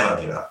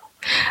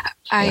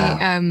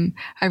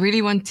 I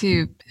really want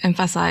to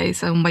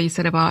emphasize on what you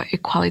said about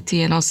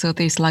equality and also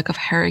this lack of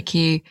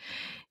hierarchy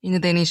in the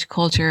Danish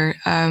culture.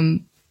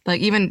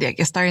 Even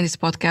starting this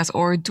podcast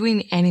or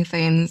doing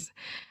anything.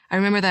 I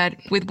remember that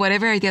with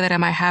whatever idea that I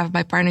might have,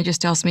 my partner just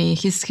tells me,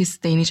 he's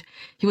Danish.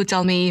 He would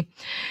tell me,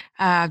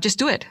 just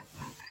do it.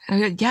 And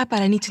I go, yeah,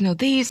 but I need to know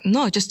this.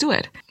 No, just do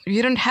it.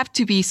 You don't have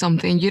to be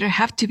something. You don't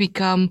have to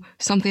become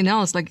something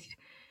else.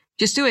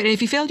 Just do it. And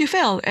if you fail, you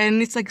fail.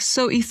 And it's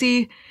so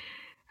easy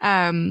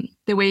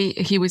the way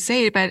he would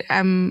say it, but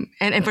and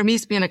for me,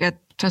 it's been like a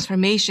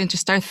transformation to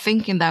start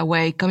thinking that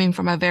way, coming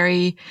from a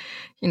very,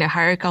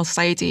 hierarchical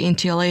society in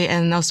Chile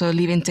and also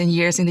living 10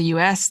 years in the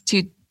US,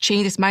 to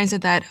change this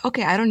mindset that,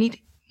 okay, I don't need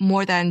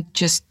more than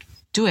just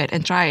do it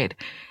and try it.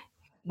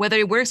 Whether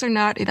it works or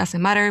not, it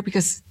doesn't matter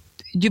because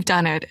you've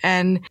done it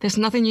and there's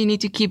nothing you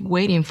need to keep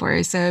waiting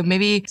for. So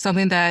maybe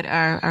something that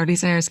our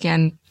listeners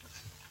can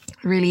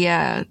really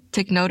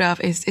take note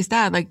of is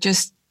that, like,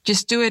 just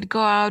do it,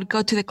 go out,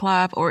 go to the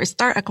club or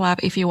start a club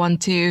if you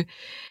want to,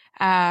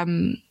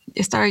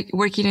 start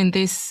working in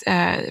these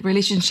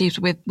relationships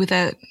with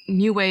a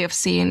new way of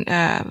seeing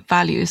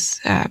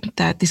values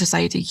that the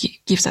society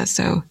gives us.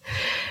 So,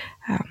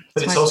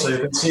 but it's also,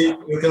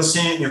 you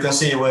can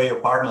see where your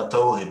partner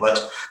told you,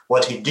 but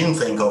what he didn't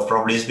think of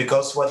probably is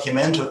because what he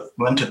meant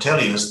to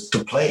tell you is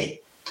to play.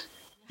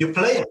 You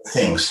play with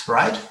things,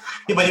 right?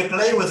 Yeah, but you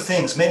play with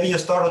things. Maybe you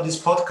start with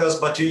this podcast,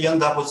 but you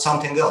end up with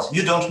something else.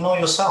 You don't know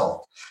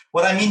yourself.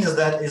 What I mean is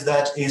that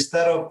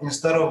instead of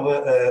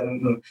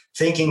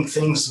thinking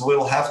things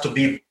will have to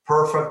be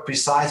perfect,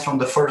 precise from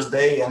the first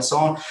day and so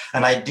on,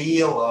 an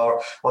ideal,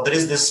 or there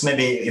is this,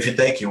 maybe if you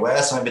take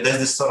US, maybe there's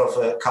this sort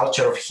of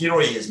culture of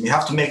heroism. You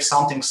have to make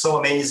something so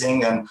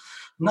amazing, and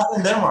not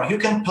in Denmark. You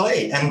can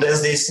play, and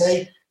as they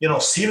say,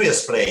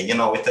 serious play.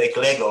 We take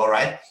Lego,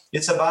 right?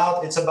 It's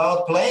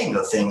about playing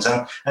the things,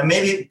 and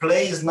maybe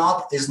play is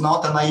not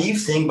a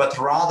naive thing, but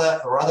rather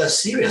a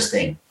serious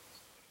thing.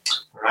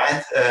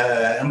 Right,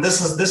 and this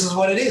is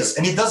what it is,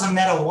 and it doesn't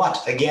matter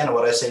what. Again,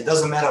 what I say, it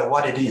doesn't matter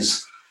what it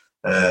is.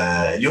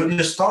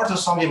 You start with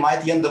something, you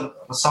might end up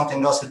with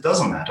something else. It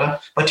doesn't matter,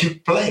 but you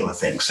play with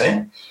things.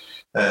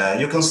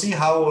 You can see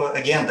how,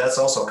 again, that's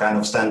also kind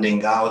of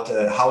standing out.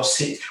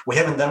 We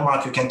have in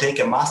Denmark, you can take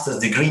a master's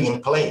degree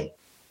in play.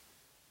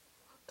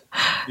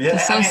 Yeah,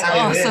 that sounds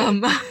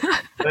awesome.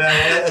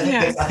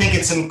 I think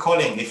it's in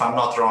Kolding, if I'm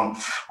not wrong.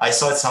 I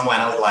saw it somewhere,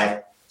 and I was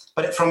like.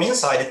 But from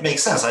inside, it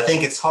makes sense. I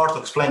think it's hard to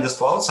explain this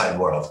to outside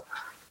world,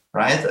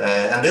 right?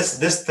 And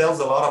this tells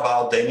a lot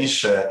about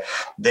Danish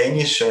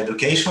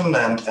education,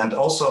 and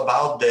also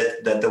about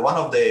that one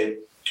of the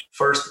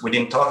first, we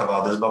didn't talk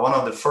about this, but one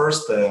of the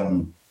first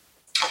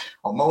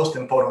or most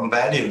important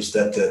values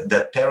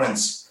that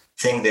parents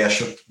think their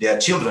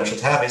children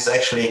should have is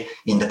actually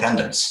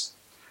independence.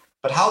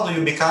 But how do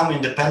you become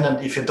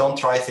independent if you don't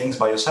try things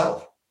by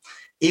yourself?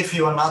 If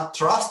you are not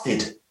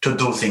trusted to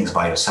do things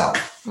by yourself.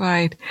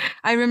 Right.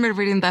 I remember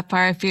reading that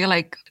part. I feel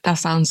like that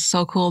sounds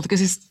so cool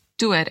because it's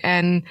do it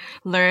and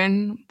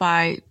learn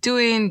by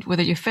doing,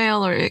 whether you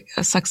fail or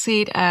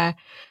succeed.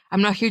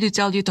 I'm not here to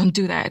tell you don't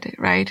do that,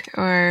 right?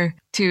 Or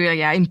to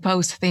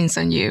impose things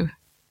on you.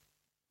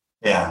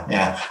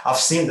 Yeah. I've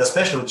seen,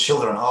 especially with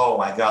children, oh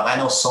my God, I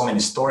know so many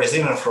stories,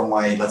 even from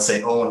my, let's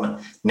say, own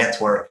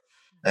network.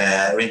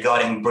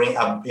 Regarding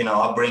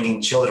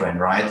upbringing children,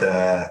 right?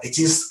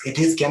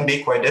 It can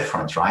be quite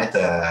different, right?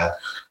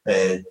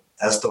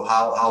 As to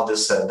how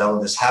this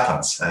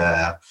happens.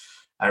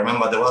 I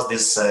remember there was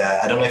this.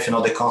 I don't know if you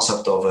know the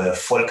concept of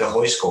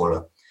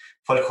Folkehøjskole.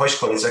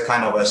 Folkehøjskole is a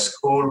kind of a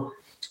school.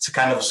 It's a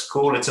kind of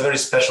school. It's a very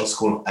special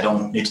school. I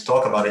don't need to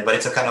talk about it, but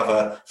it's a kind of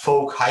a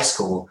folk high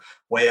school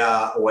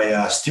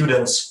where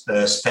students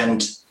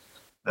spend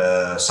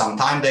some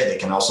time there. They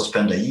can also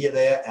spend a year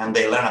there, and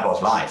they learn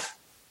about life.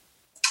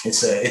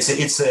 It's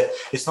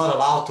not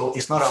allowed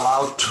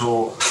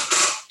to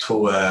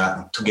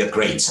get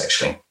grades,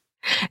 actually.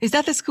 Is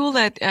that the school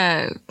that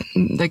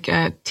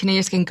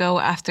teenagers can go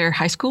after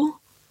high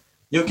school?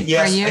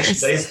 Yes,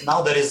 actually,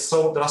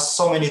 there are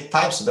so many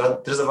types.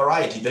 There's a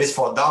variety. There is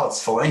for adults,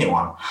 for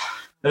anyone.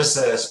 There's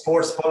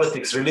sports,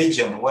 politics,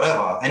 religion,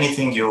 whatever,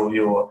 anything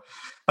you.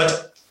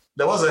 But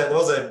there was I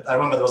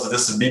remember there was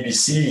this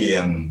BBC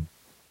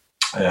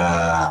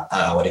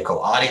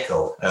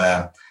article.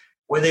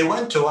 Where they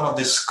went to one of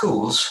these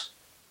schools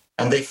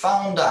and they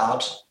found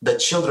out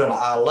that children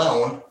are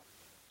alone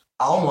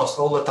almost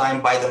all the time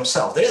by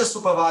themselves. There is a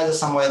supervisor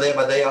somewhere there,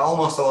 but they are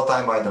almost all the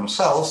time by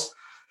themselves.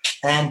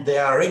 And they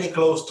are really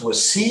close to a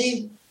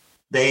sea.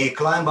 They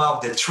climb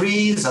up the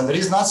trees and there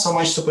is not so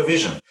much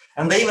supervision.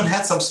 And they even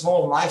had some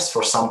small knives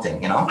for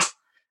something,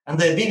 And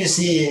the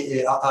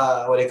BBC,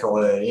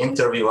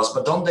 interview was,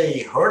 but don't they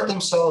hurt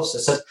themselves?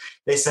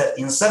 They said,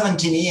 in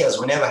 17 years,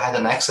 we never had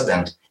an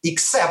accident,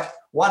 except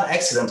one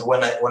accident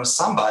when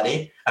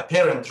a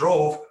parent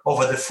drove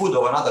over the foot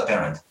of another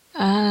parent.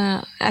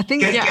 I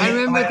think, I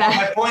remember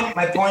that.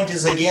 My point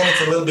is, again,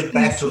 it's a little bit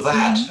back to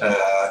that.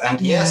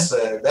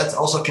 That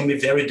also can be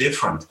very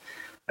different.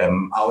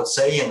 I would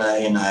say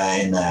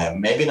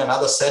maybe in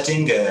another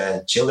setting,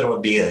 children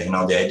would be,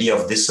 the idea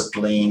of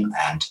discipline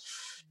and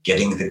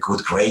getting the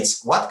good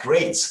grades. What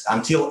grades?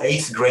 Until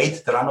 8th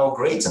grade, there are no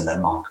grades in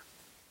Denmark.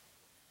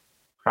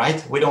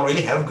 Right? We don't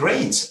really have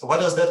grades. What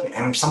does that mean?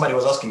 And somebody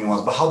was asking me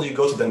once, but how do you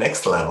go to the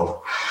next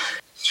level?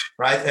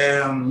 Right?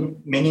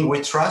 Meaning we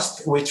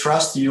trust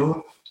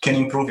you can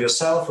improve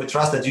yourself. We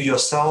trust that you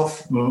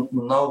yourself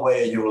know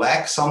where you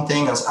lack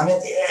something. I mean,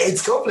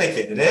 it's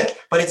complicated,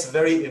 but it's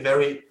very,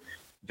 very,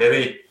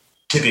 very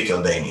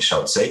typical Danish, I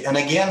would say. And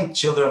again,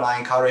 children are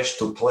encouraged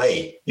to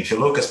play. If you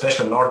look,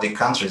 especially Nordic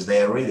countries,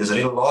 there's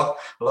really a lot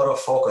of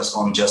focus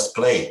on just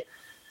play.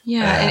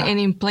 Yeah, and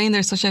in playing,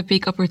 there's such a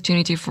big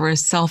opportunity for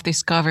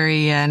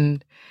self-discovery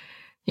and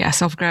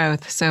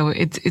self-growth. So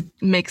it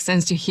makes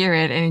sense to hear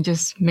it, and it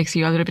just makes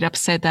you a little bit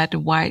upset that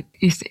why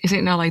is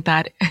it not like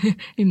that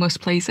in most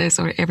places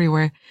or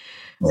everywhere.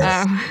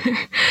 Yes.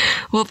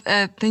 Well,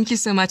 thank you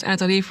so much,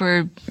 Anatolie,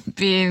 for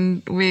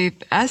being with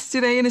us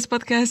today in this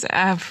podcast.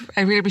 I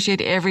really appreciate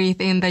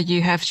everything that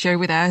you have shared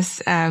with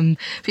us.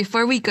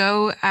 Before we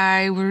go,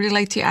 I would really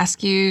like to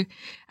ask you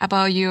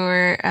about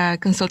your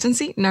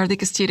consultancy,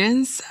 Nordic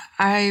Students.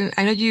 I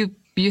know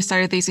you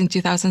started this in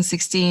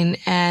 2016,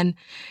 and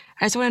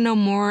I just want to know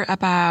more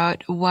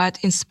about what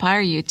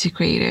inspired you to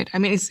create it. I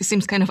mean, it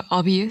seems kind of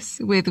obvious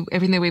with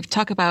everything that we've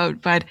talked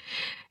about, but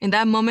in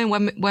that moment,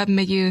 what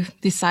made you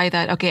decide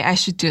that, okay, I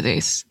should do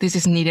this. This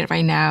is needed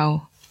right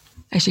now.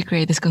 I should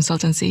create this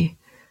consultancy.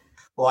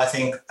 Well, I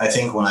think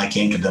when I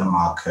came to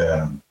Denmark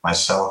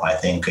myself, I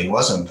think it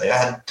was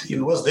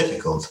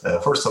difficult.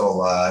 First of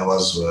all, I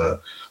was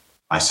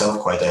myself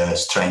quite a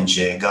strange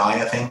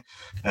guy, I think,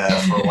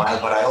 for a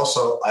while. But I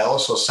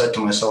also said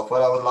to myself,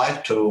 well, I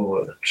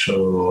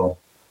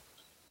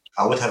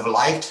would have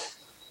liked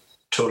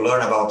to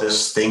learn about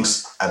these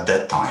things at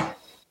that time.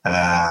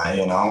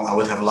 I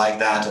would have liked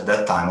that at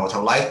that time. I would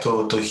have liked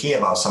to hear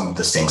about some of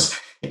these things.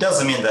 It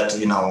doesn't mean that,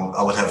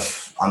 I would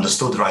have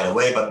understood right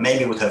away, but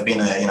maybe it would have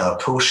been a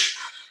push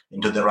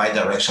into the right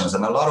directions.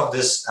 And a lot of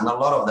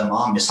them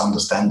are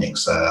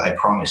misunderstandings. I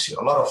promise you,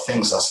 a lot of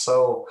things are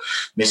so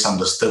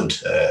misunderstood.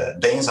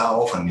 Danes are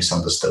often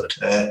misunderstood.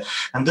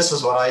 And this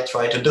is what I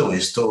try to do,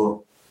 is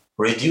to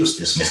reduce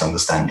these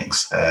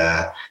misunderstandings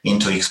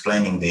into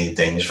explaining the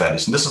Danish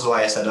values. And this is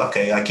why I said,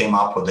 okay, I came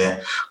up with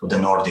the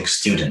Nordic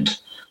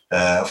Student.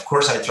 Of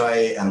course, I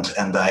try,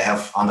 and I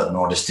have under the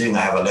Nordic Student,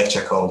 I have a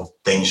lecture called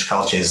Danish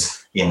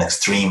Cultures in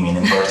Extreme, in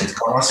inverted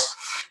commas,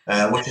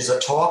 which is a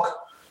talk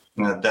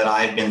that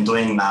I've been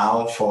doing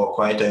now for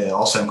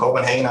also in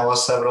Copenhagen. I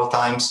was several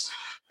times.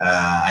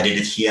 I did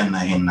it here in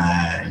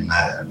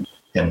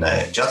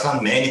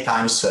Jutland many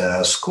times,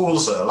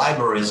 schools,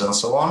 libraries, and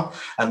so on.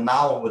 And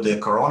now with the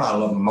corona,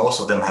 most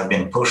of them have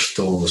been pushed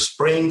to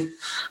spring.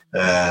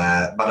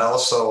 But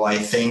also, I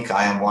think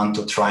I want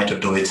to try to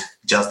do it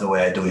just the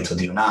way I do it with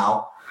you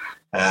now,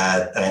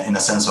 in a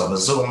sense of a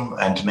Zoom,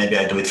 and maybe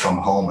I do it from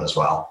home as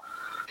well.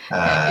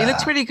 It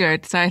looks pretty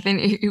good, so I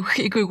think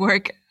it could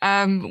work.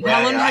 How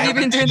long have you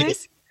been doing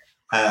this?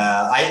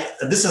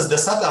 The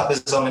setup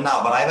is only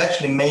now, but I've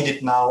actually made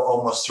it now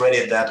almost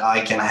ready that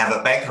I can have a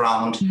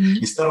background. Mm-hmm.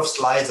 Instead of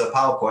slides or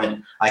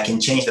PowerPoint, I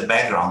can change the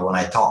background when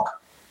I talk.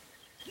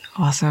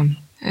 Awesome.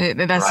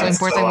 That's so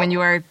important when you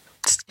are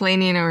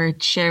explaining or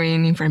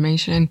sharing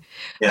information.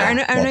 Yeah, I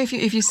don't know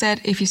if you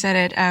said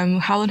it.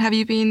 How long have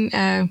you been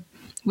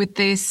with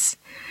this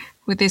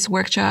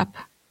workshop?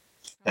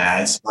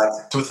 Yeah, it's like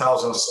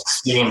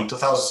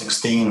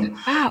 2016.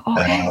 Wow,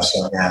 okay.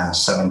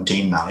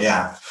 17 now,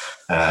 yeah.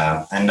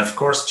 And of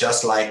course,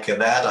 just like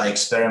that, I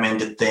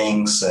experimented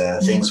things,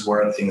 things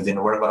worked, things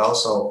didn't work, but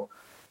also,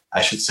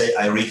 I should say,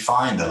 I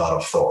refined a lot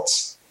of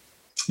thoughts.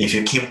 If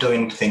you keep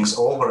doing things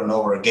over and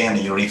over again,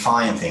 you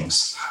refine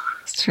things.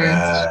 It's true.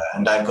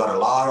 And I've got a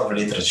lot of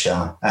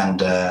literature,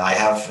 and I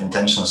have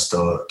intentions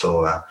to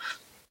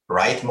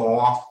write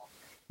more,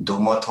 do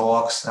more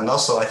talks, and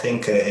also I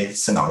think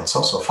it's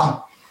also fun.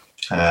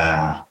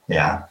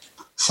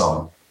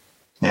 So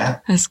yeah,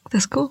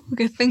 that's cool.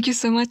 Okay, thank you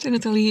so much,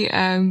 Anatolie.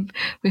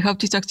 We hope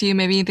to talk to you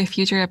maybe in the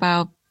future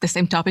about the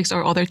same topics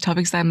or other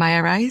topics that might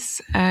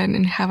arise,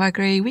 and have a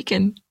great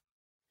weekend.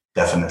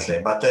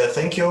 Definitely, but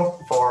thank you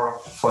for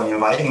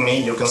inviting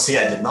me. You can see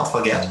I did not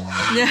forget.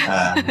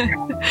 Yeah,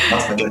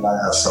 not forget.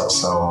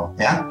 So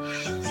yeah,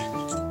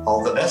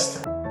 all the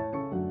best.